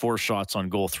 Gets 4 shots on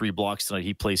goal, 3 blocks tonight.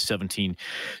 He plays 17-28.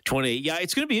 Yeah,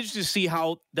 it's going to be interesting to see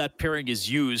how that pairing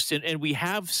is used. And we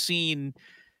have seen,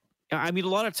 I mean, a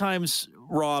lot of times,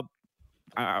 Rob,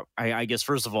 I guess,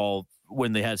 first of all,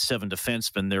 when they had 7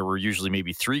 defensemen, there were usually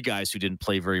maybe 3 guys who didn't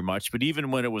play very much. But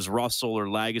even when it was Russell or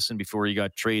Lagesson before he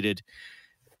got traded,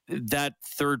 that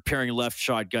third pairing left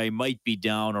shot guy might be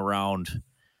down around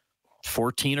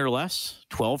 14 or less,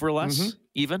 12 or less,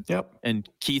 even. Yep. And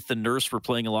Keith and Nurse were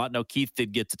playing a lot. Now, Keith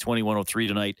did get to 21-03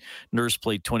 tonight. Nurse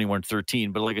played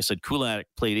 21-13. But like I said, Kulak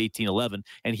played 18-11,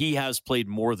 and he has played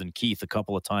more than Keith a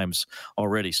couple of times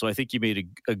already. So I think you made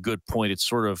a good point. It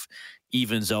sort of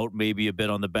evens out maybe a bit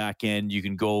on the back end. You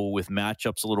can go with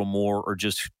matchups a little more, or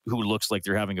just who looks like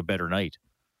they're having a better night.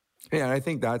 Yeah, I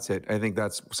think that's it. I think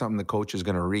that's something the coach is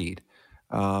going to read.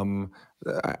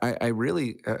 I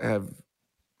really have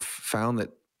found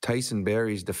that Tyson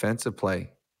Barrie's defensive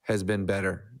play has been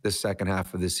better this second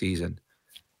half of the season.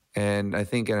 And I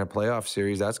think in a playoff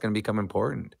series, that's going to become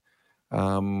important.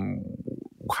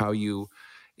 How you,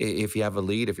 if you have a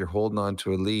lead, if you're holding on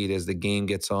to a lead as the game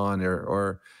gets on,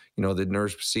 or you know, the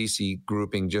Nurse Ceci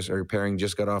grouping pairing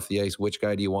just got off the ice, which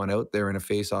guy do you want out there in a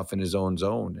face-off in his own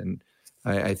zone? And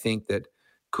I think that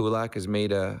Kulak has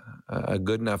made a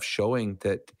good enough showing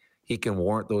that he can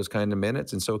warrant those kind of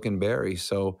minutes, and so can Barrie.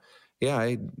 So, yeah,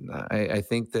 I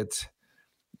think that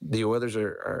the Oilers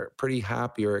are pretty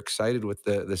happy or excited with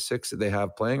the six that they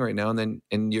have playing right now.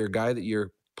 And your guy that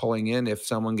you're pulling in, if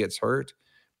someone gets hurt,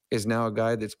 is now a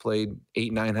guy that's played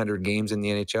 800-900 games in the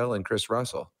NHL, and Chris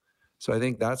Russell. So I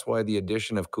think that's why the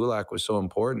addition of Kulak was so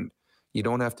important. You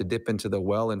don't have to dip into the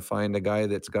well and find a guy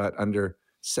that's got under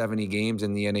 70 games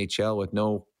in the NHL with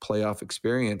no playoff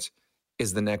experience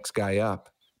is the next guy up.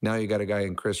 Now you got a guy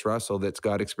in Chris Russell that's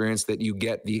got experience that you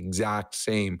get the exact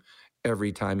same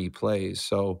every time he plays.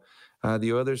 So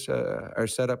the Oilers are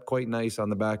set up quite nice on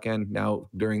the back end now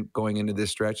during going into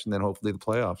this stretch and then hopefully the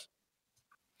playoffs.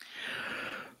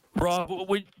 Rob,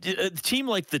 a team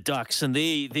like the Ducks, and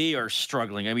they are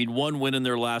struggling. I mean, one win in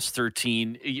their last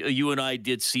 13. You and I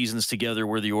did seasons together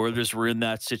where the Oilers were in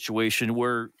that situation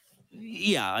where,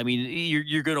 yeah, I mean,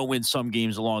 you're going to win some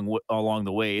games along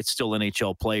the way. It's still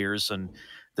NHL players, and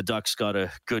the Ducks got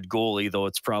a good goalie, though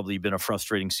it's probably been a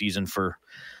frustrating season for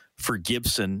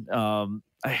Gibson.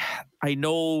 I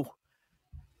know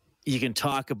you can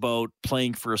talk about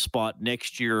playing for a spot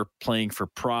next year, playing for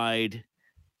pride.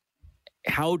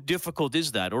 How difficult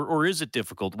is that? Or is it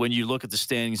difficult when you look at the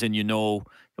standings and you know,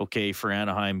 okay, for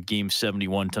Anaheim, game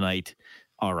 71 tonight,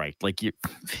 all right, like you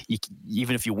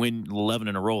even if you win 11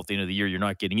 in a row at the end of the year, you're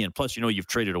not getting in. Plus, you've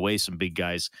traded away some big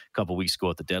guys a couple weeks ago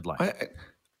at the deadline.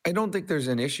 I don't think there's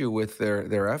an issue with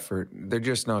their effort. They're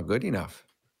just not good enough.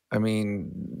 I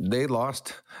mean, they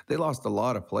lost a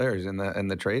lot of players in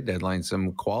the trade deadline,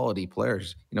 some quality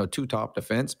players. 2 top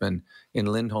defensemen in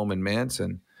Lindholm and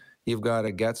Manson. You've got a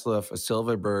Getzlaf, a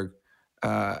Silverberg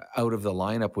out of the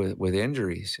lineup with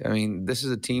injuries. I mean, this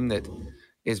is a team that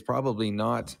is probably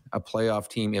not a playoff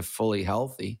team if fully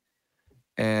healthy.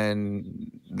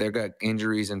 And they've got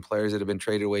injuries and players that have been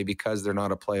traded away because they're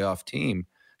not a playoff team.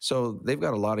 So they've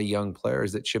got a lot of young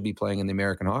players that should be playing in the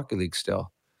American Hockey League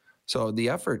still. So the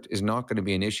effort is not going to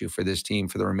be an issue for this team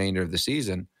for the remainder of the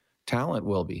season. Talent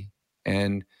will be.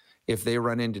 And if they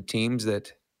run into teams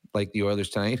that, like the Oilers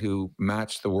tonight, who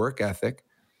match the work ethic,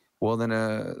 well, then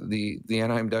the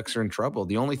Anaheim Ducks are in trouble.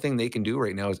 The only thing they can do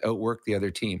right now is outwork the other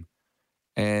team.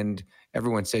 And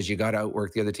everyone says you got to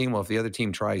outwork the other team. Well, if the other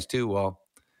team tries too, well,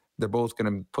 they're both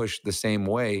going to push the same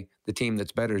way. The team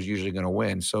that's better is usually going to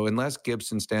win. So unless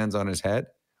Gibson stands on his head,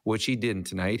 which he didn't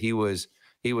tonight, he was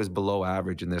below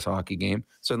average in this hockey game.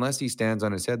 So unless he stands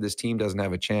on his head, this team doesn't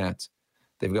have a chance.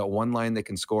 They've got one line that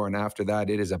can score, and after that,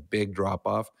 it is a big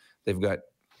drop-off. They've got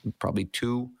probably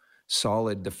 2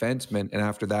 solid defensemen, and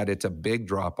after that, it's a big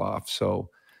drop-off. So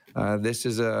this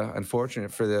is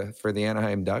unfortunate for the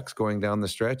Anaheim Ducks going down the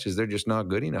stretch, is they're just not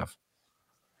good enough.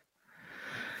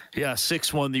 Yeah,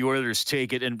 6-1, the Oilers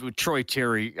take it, and with Troy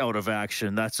Terry out of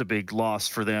action, that's a big loss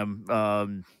for them.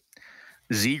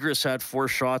 Zegras had 4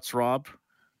 shots, Rob.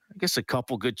 I guess a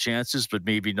couple good chances, but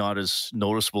maybe not as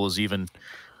noticeable as even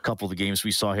a couple of the games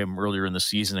we saw him earlier in the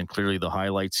season, and clearly the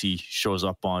highlights he shows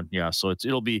up on. Yeah, so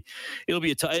it'll be a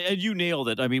and you nailed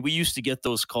it. I mean, we used to get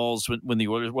those calls when the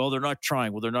Oilers, well, they're not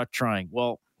trying.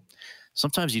 Well,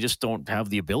 sometimes you just don't have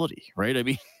the ability, right? I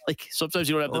mean, like sometimes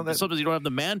you don't have sometimes you don't have the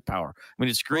manpower. I mean,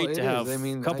 it's great to have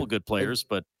a couple good players,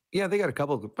 but yeah, they got a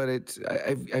couple, but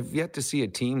I've yet to see a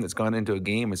team that's gone into a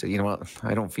game and said, you know what,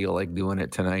 I don't feel like doing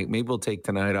it tonight. Maybe we'll take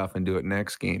tonight off and do it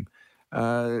next game.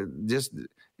 Just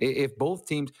if both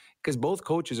teams, because both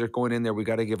coaches are going in there, we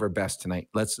got to give our best tonight.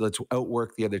 Let's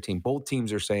outwork the other team. Both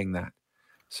teams are saying that.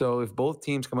 So if both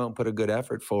teams come out and put a good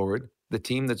effort forward, the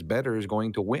team that's better is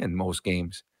going to win most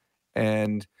games.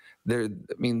 And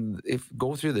if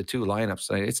go through the 2 lineups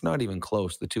tonight, it's not even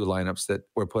close, the 2 lineups that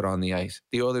were put on the ice.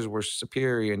 The Oilers were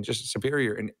superior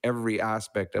in every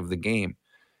aspect of the game.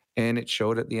 And it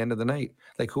showed at the end of the night.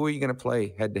 Like, who are you going to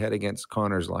play head-to-head against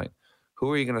Connor's line? Who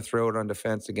are you going to throw it on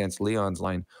defense against Leon's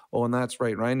line? Oh, and that's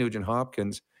right, Ryan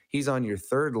Nugent-Hopkins, he's on your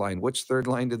 3rd line. Which 3rd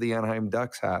line do the Anaheim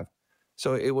Ducks have?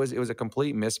 So it was a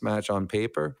complete mismatch on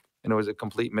paper, and it was a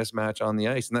complete mismatch on the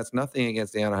ice. And that's nothing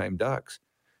against the Anaheim Ducks.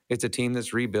 It's a team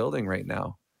that's rebuilding right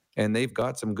now, and they've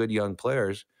got some good young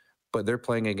players, but they're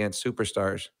playing against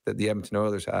superstars that the Edmonton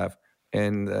Oilers have.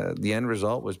 And the end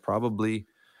result was probably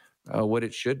what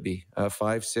it should be, a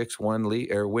 5-6-1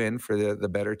 lead or win for the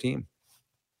better team.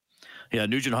 Yeah,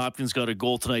 Nugent-Hopkins got a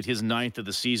goal tonight, his 9th of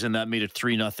the season. That made it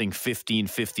 3-0,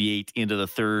 15-58 into the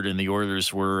 3rd, and the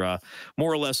Oilers were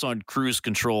more or less on cruise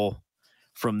control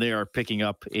from there, picking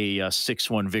up a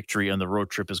 6-1 victory, and the road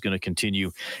trip is going to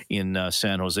continue in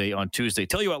San Jose on Tuesday.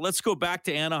 Tell you what, let's go back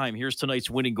to Anaheim. Here's tonight's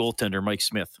winning goaltender, Mike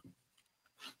Smith.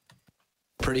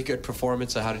 Pretty good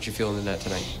performance. How did you feel in the net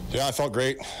tonight? Yeah, I felt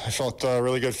great. I felt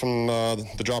really good from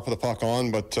the drop of the puck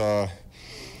on, but the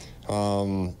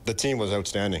team was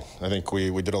outstanding. I think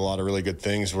we did a lot of really good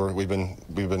things. We've been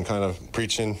kind of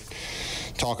preaching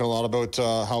talking a lot about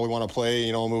how we want to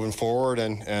play, moving forward.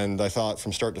 And I thought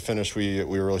from start to finish, we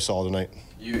were really solid tonight.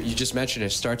 You just mentioned it,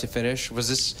 start to finish. Was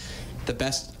this the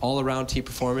best all-around team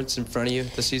performance in front of you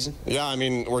this season? Yeah, I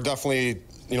mean, we're definitely,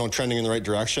 trending in the right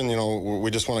direction. We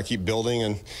just want to keep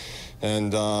building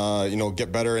and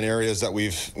get better in areas that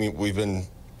we've been,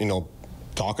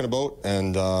 talking about.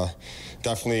 And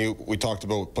definitely we talked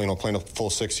about, playing a full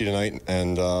 60 tonight.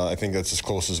 And I think that's as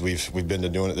close as we've been to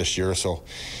doing it this year. So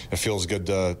it feels good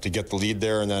to get the lead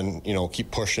there and then,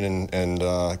 keep pushing and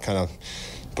kind of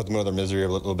put them out of their misery a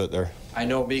little bit there. I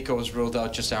know Mikko was ruled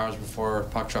out just hours before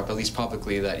puck drop, at least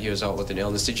publicly, that he was out with an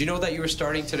illness. Did you know that you were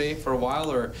starting today for a while,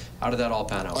 or how did that all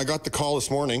pan out? I got the call this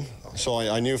morning, so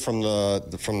I knew from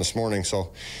this morning.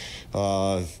 So,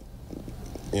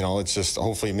 it's just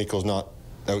hopefully Mikko's not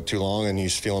out too long and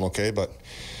he's feeling okay. But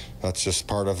that's just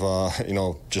part of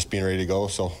just being ready to go.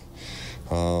 So,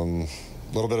 a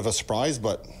little bit of a surprise,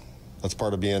 but that's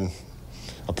part of being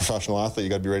a professional athlete. You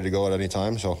got to be ready to go at any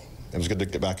time. So. It was good to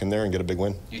get back in there and get a big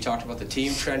win. You talked about the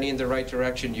team trending in the right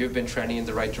direction. You've been trending in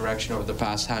the right direction over the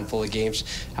past handful of games.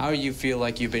 How do you feel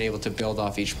like you've been able to build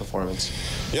off each performance?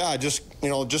 Yeah, just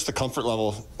the comfort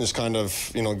level is kind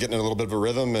of, getting in a little bit of a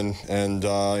rhythm and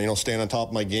staying on top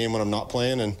of my game when I'm not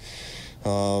playing. And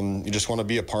you just want to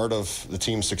be a part of the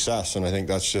team's success. And I think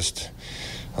that's just,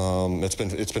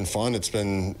 it's been fun. It's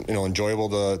been,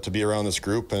 enjoyable to be around this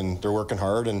group, and they're working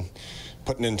hard and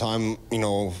putting in time,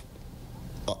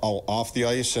 off the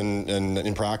ice and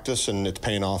in practice, and it's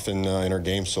paying off in our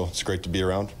game, so it's great to be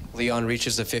around. Leon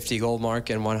reaches the 50-goal mark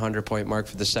and 100-point mark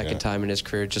for the second time in his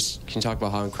career. Just can you talk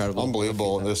about how incredible?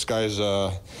 Unbelievable. This guy's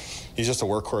he's just a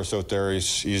workhorse out there.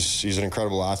 He's an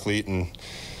incredible athlete, and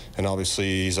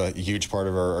obviously he's a huge part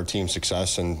of our team's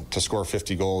success. And to score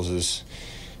 50 goals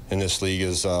in this league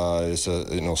is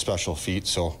a special feat.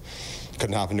 So.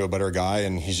 Couldn't happen to a better guy,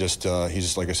 and he's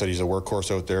like I said, he's a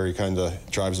workhorse out there. He kind of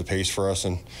drives the pace for us,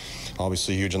 and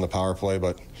obviously huge on the power play,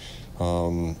 but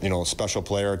a special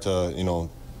player to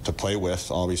play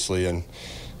with, obviously,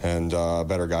 and a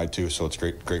better guy too. So it's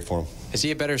great for him. Is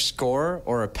he a better scorer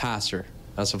or a passer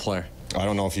as a player? I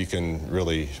don't know if you can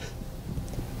really.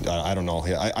 I don't know.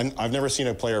 I've never seen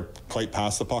a player quite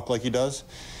pass the puck like he does,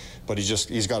 but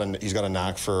he's got a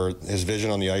knack for his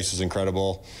vision on the ice is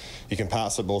incredible. He can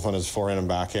pass it both on his forehand and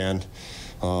backhand.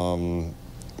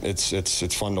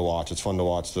 It's fun to watch. It's fun to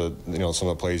watch some of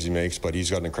the plays he makes, but he's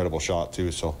got an incredible shot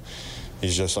too. So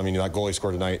he's just, that goal he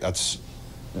scored tonight, that's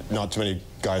not too many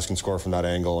guys can score from that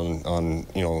angle and on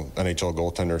NHL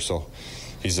goaltender. So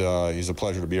he's a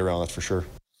pleasure to be around, that's for sure.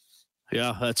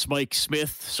 Yeah, that's Mike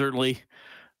Smith. Certainly,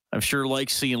 I'm sure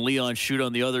likes seeing Leon shoot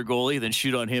on the other goalie, then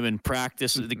shoot on him in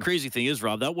practice. The crazy thing is,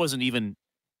 Rob, that wasn't even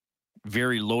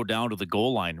very low down to the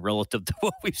goal line relative to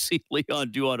what we've seen Leon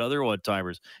do on other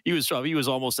one-timers. He was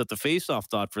almost at the face-off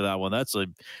dot for that one. That's a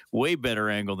way better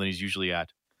angle than he's usually at.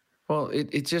 Well,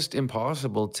 it's just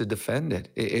impossible to defend it.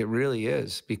 It really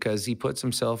is, because he puts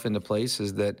himself into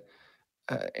places that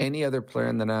any other player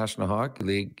in the National Hockey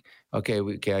League,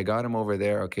 okay, I got him over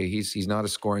there. Okay, he's not a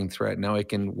scoring threat. Now I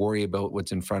can worry about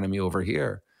what's in front of me over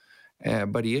here.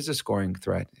 But he is a scoring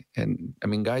threat. And,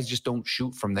 guys just don't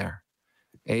shoot from there.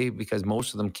 Because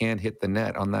most of them can't hit the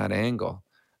net on that angle,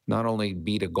 not only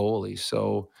beat a goalie.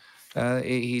 So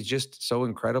he's just so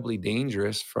incredibly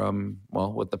dangerous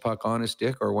with the puck on his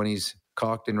stick or when he's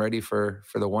cocked and ready for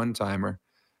the one-timer.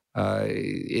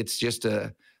 It's just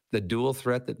the dual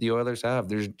threat that the Oilers have.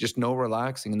 There's just no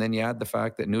relaxing. And then you add the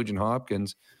fact that Nugent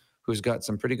Hopkins, who's got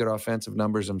some pretty good offensive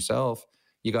numbers himself,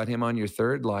 you got him on your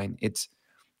third line.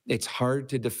 It's hard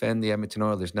to defend the Edmonton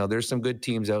Oilers. Now, there's some good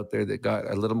teams out there that got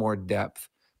a little more depth.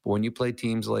 But when you play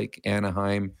teams like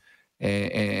Anaheim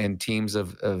and teams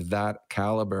of that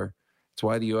caliber, it's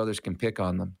why the Oilers can pick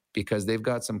on them, because they've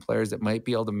got some players that might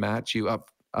be able to match you up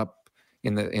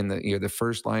in the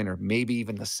first line or maybe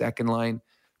even the second line.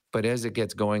 But as it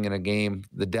gets going in a game,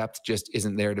 the depth just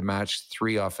isn't there to match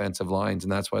three offensive lines.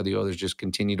 And that's why the Oilers just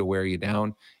continue to wear you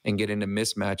down and get into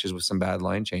mismatches with some bad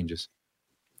line changes.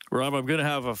 Rob, I'm going to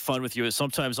have fun with you.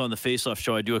 Sometimes on the Face-Off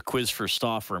show, I do a quiz for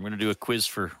Stauffer. I'm going to do a quiz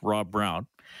for Rob Brown.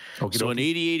 Okay, so in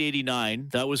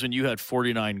 88-89, that was when you had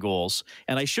 49 goals.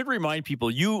 And I should remind people,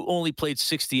 you only played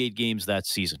 68 games that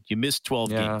season. You missed 12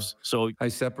 games. So I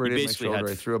separated my shoulder.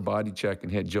 I threw a body check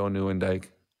and hit Joe Nieuwendyk.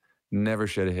 Never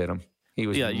should have hit him. He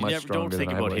was much stronger don't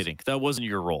think than about I was. hitting. That wasn't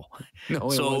your role. No,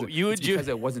 so because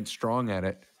I wasn't strong at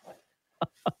it.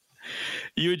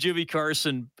 You and Jimmy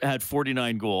Carson had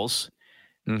 49 goals.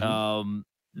 Mm-hmm.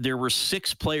 There were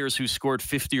 6 players who scored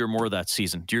 50 or more that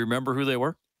season. Do you remember who they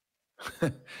were?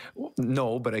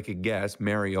 No, but I could guess.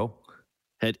 Mario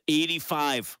had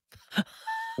 85.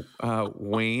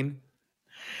 Wayne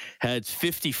had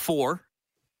 54.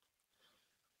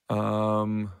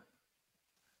 Bernie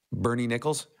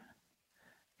Nichols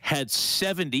had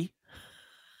 70.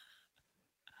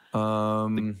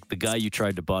 The guy you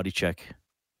tried to body check.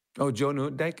 Oh, Joe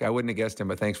Newdyke? I wouldn't have guessed him,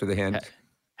 but thanks for the hint.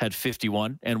 Had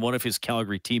 51, and one of his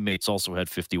Calgary teammates also had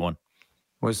 51.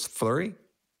 Was Fleury?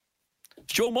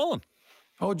 Joe Mullen.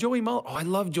 Oh, Joey Mullen. Oh, I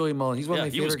love Joey Mullen. He's one of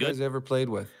my favorite guys I've ever played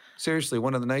with. Seriously,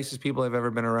 one of the nicest people I've ever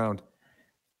been around.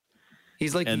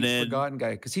 He's like the forgotten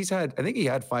guy because I think he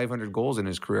had 500 goals in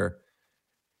his career.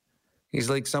 He's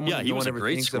like someone that no one ever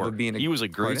thinks of being he was a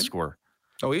great scorer.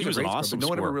 Oh, he was a an great awesome scorer, but no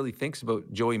one ever really thinks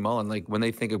about Joey Mullen. Like when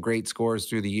they think of great scorers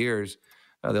through the years,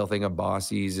 they'll think of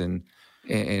Bossies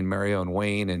and Mario and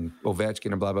Wayne and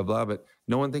Ovechkin and blah, blah, blah. But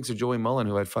no one thinks of Joey Mullen,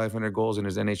 who had 500 goals in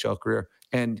his NHL career.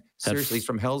 And seriously, he's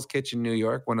from Hell's Kitchen, New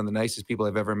York, one of the nicest people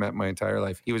I've ever met in my entire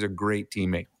life. He was a great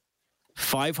teammate.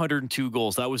 502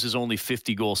 goals. That was his only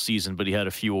 50-goal season, but he had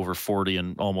a few over 40,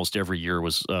 and almost every year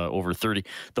was over 30.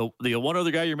 The one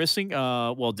other guy you're missing,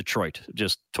 Detroit.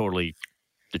 Just totally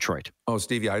Detroit. Oh,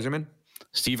 Stevie Yzerman?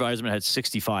 Steve Yzerman had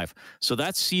 65. So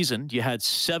that season, you had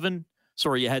 6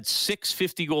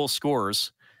 50-goal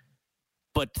scorers,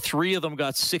 but 3 of them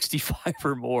got 65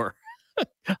 or more.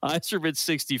 Yzerman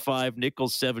 65,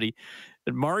 Nichols 70.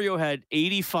 And Mario had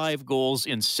 85 goals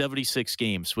in 76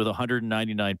 games with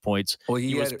 199 points. Well,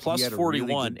 he was plus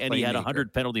 41, and he had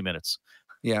 100 penalty minutes.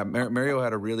 Yeah, Mario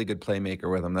had a really good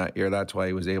playmaker with him that year. That's why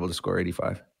he was able to score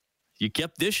 85. You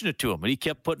kept dishing it to him, and he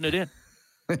kept putting it in.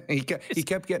 He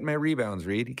kept getting my rebounds,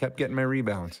 Reed. He kept getting my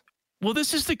rebounds. Well,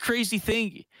 this is the crazy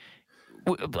thing.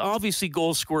 Obviously,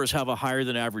 goal scorers have a higher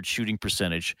than average shooting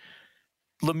percentage.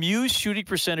 Lemieux's shooting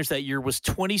percentage that year was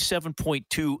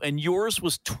 27.2, and yours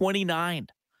was 29.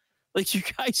 Like, you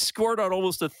guys scored on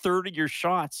almost a third of your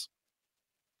shots.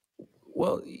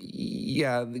 Well,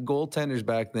 yeah, the goaltenders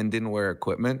back then didn't wear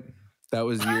equipment. That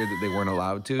was the year that they weren't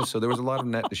allowed to, so there was a lot of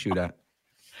net to shoot at.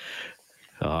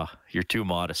 You're too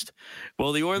modest.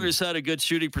 Well, the Oilers had a good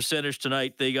shooting percentage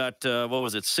tonight. They got,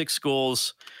 6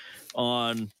 goals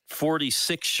on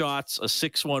 46 shots, a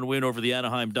 6-1 win over the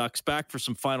Anaheim Ducks. Back for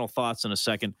some final thoughts in a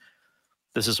second.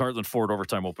 This is Heartland Ford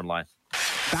Overtime Open Line.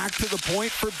 Back to the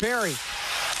point for Barrie.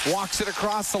 Walks it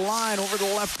across the line over the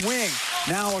left wing.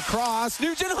 Now across.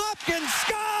 Nugent-Hopkins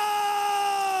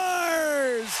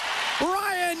scores!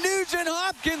 Ryan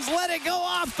Nugent-Hopkins let it go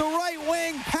off the right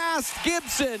wing past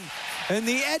Gibson. And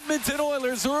the Edmonton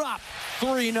Oilers are up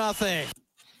 3-0.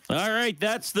 All right,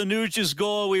 that's the Nuge's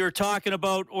goal we were talking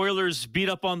about. Oilers beat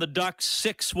up on the Ducks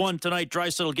 6-1 tonight.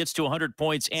 Draisaitl gets to 100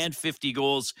 points and 50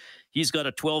 goals. He's got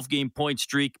a 12-game point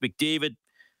streak. McDavid,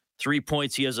 3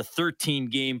 points. He has a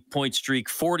 13-game point streak.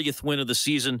 40th win of the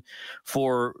season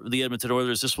for the Edmonton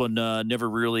Oilers. This one never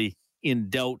really in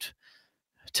doubt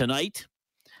tonight.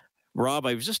 Rob,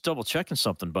 I was just double-checking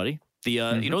something, buddy.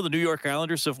 You know, the New York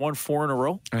Islanders have won 4 in a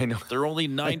row. I know. They're only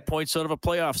 9 points out of a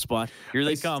playoff spot. Here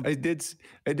they come. I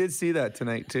did see that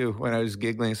tonight too when I was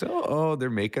giggling. So, they're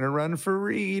making a run for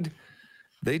Reed.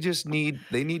 They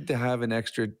need to have an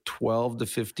extra 12 to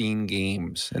 15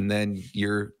 games, and then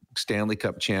your Stanley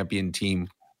Cup champion team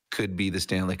could be the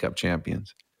Stanley Cup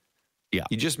champions. Yeah,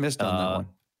 you just missed on that one.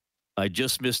 I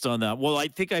just missed on that. Well, I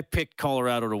think I picked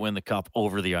Colorado to win the Cup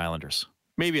over the Islanders.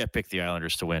 Maybe I picked the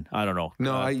Islanders to win. I don't know.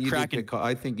 No, I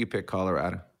think you picked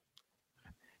Colorado.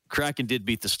 Kraken did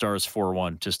beat the Stars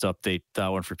 4-1. Just to update that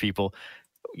one for people.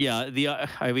 Yeah,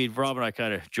 Rob and I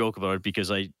kind of joke about it because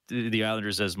the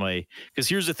Islanders as because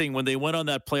here's the thing, when they went on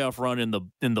that playoff run in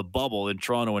the bubble in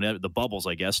Toronto and the bubbles,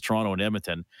 I guess, Toronto and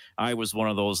Edmonton, I was one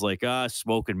of those like,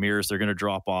 smoke and mirrors, they're going to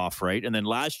drop off, right? And then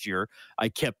last year I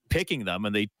kept picking them,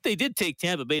 and they did take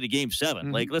Tampa Bay to Game 7.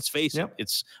 Mm-hmm. Like, let's face it,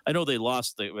 I know they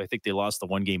lost, I think they lost the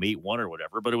one game 8-1 or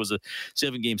whatever, but it was a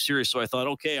 7-game series. So I thought,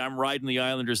 okay, I'm riding the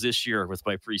Islanders this year with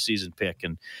my preseason pick.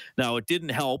 And now it didn't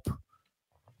help.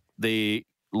 They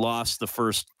lost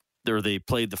they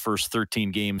played the first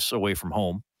 13 games away from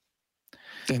home.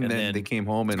 And then they came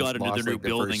home and got into their new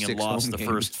building and lost the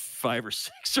first 5 or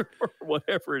 6 or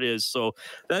whatever it is. So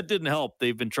that didn't help.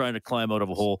 They've been trying to climb out of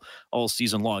a hole all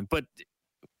season long. But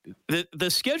the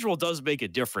schedule does make a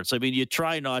difference. I mean, you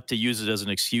try not to use it as an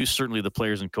excuse. Certainly the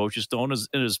players and coaches don't. As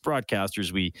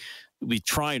broadcasters, we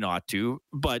try not to.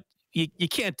 But you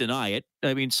can't deny it.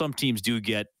 I mean, some teams do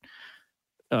get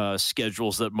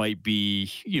schedules that might be,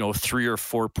 3 or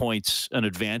 4 points an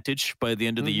advantage by the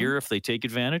end of the year if they take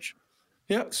advantage.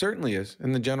 Yeah, it certainly is.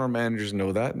 And the general managers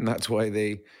know that. And that's why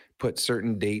they put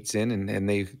certain dates in and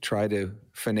they try to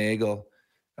finagle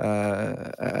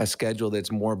a schedule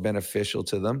that's more beneficial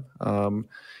to them.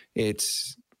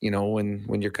 It's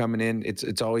when you're coming in,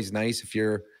 it's always nice if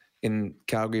you're in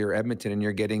Calgary or Edmonton and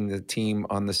you're getting the team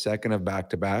on the second of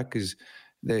back-to-back, because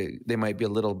they might be a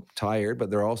little tired, but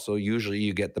they're also usually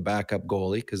you get the backup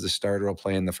goalie because the starter will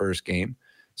play in the first game.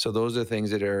 So those are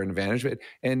things that are an advantage.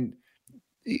 And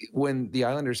when the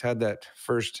Islanders had that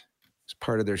first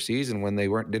part of their season when they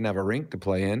didn't have a rink to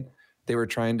play in, they were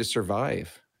trying to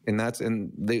survive. And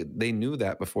they knew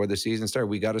that before the season started.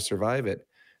 We got to survive it.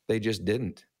 They just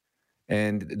didn't.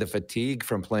 And the fatigue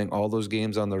from playing all those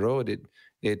games on the road,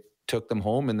 it took them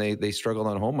home, and they struggled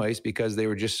on home ice because they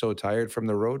were just so tired from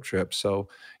the road trip. So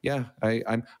yeah,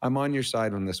 I'm on your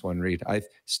side on this one, Reed. I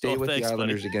stay with the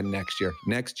Islanders again next year.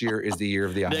 Next year is the year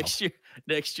of the Isles.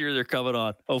 Next year they're coming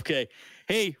on. Okay.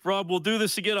 Hey, Rob, we'll do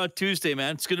this again on Tuesday,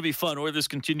 man. It's going to be fun. Oilers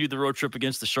continue the road trip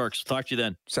against the Sharks. Talk to you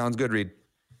then. Sounds good, Reed.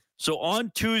 So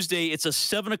on Tuesday, it's a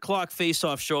 7:00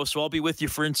 face-off show. So I'll be with you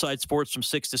for Inside Sports from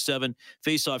 6 to 7.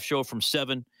 Face-off show from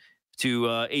 7 to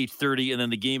 8:30, and then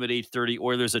the game at 8:30.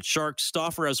 Oilers at Sharks.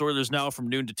 Stauffer has Oilers Now from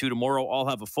noon to 2 tomorrow. I'll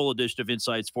have a full edition of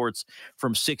Inside Sports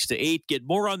from 6 to 8. Get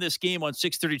more on this game on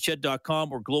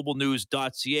 630ched.com or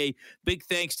globalnews.ca. Big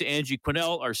thanks to Angie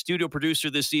Quinnell, our studio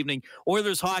producer this evening.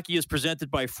 Oilers hockey is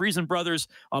presented by Friesen Brothers.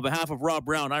 On behalf of Rob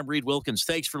Brown, I'm Reed Wilkins.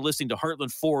 Thanks for listening to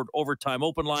Heartland Ford Overtime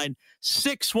Open Line.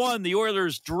 6-1, the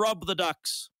Oilers drub the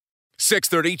Ducks.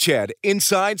 630 CHED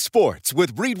Inside Sports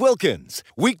with Reed Wilkins.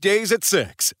 Weekdays at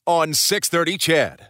 6 on 630 CHED.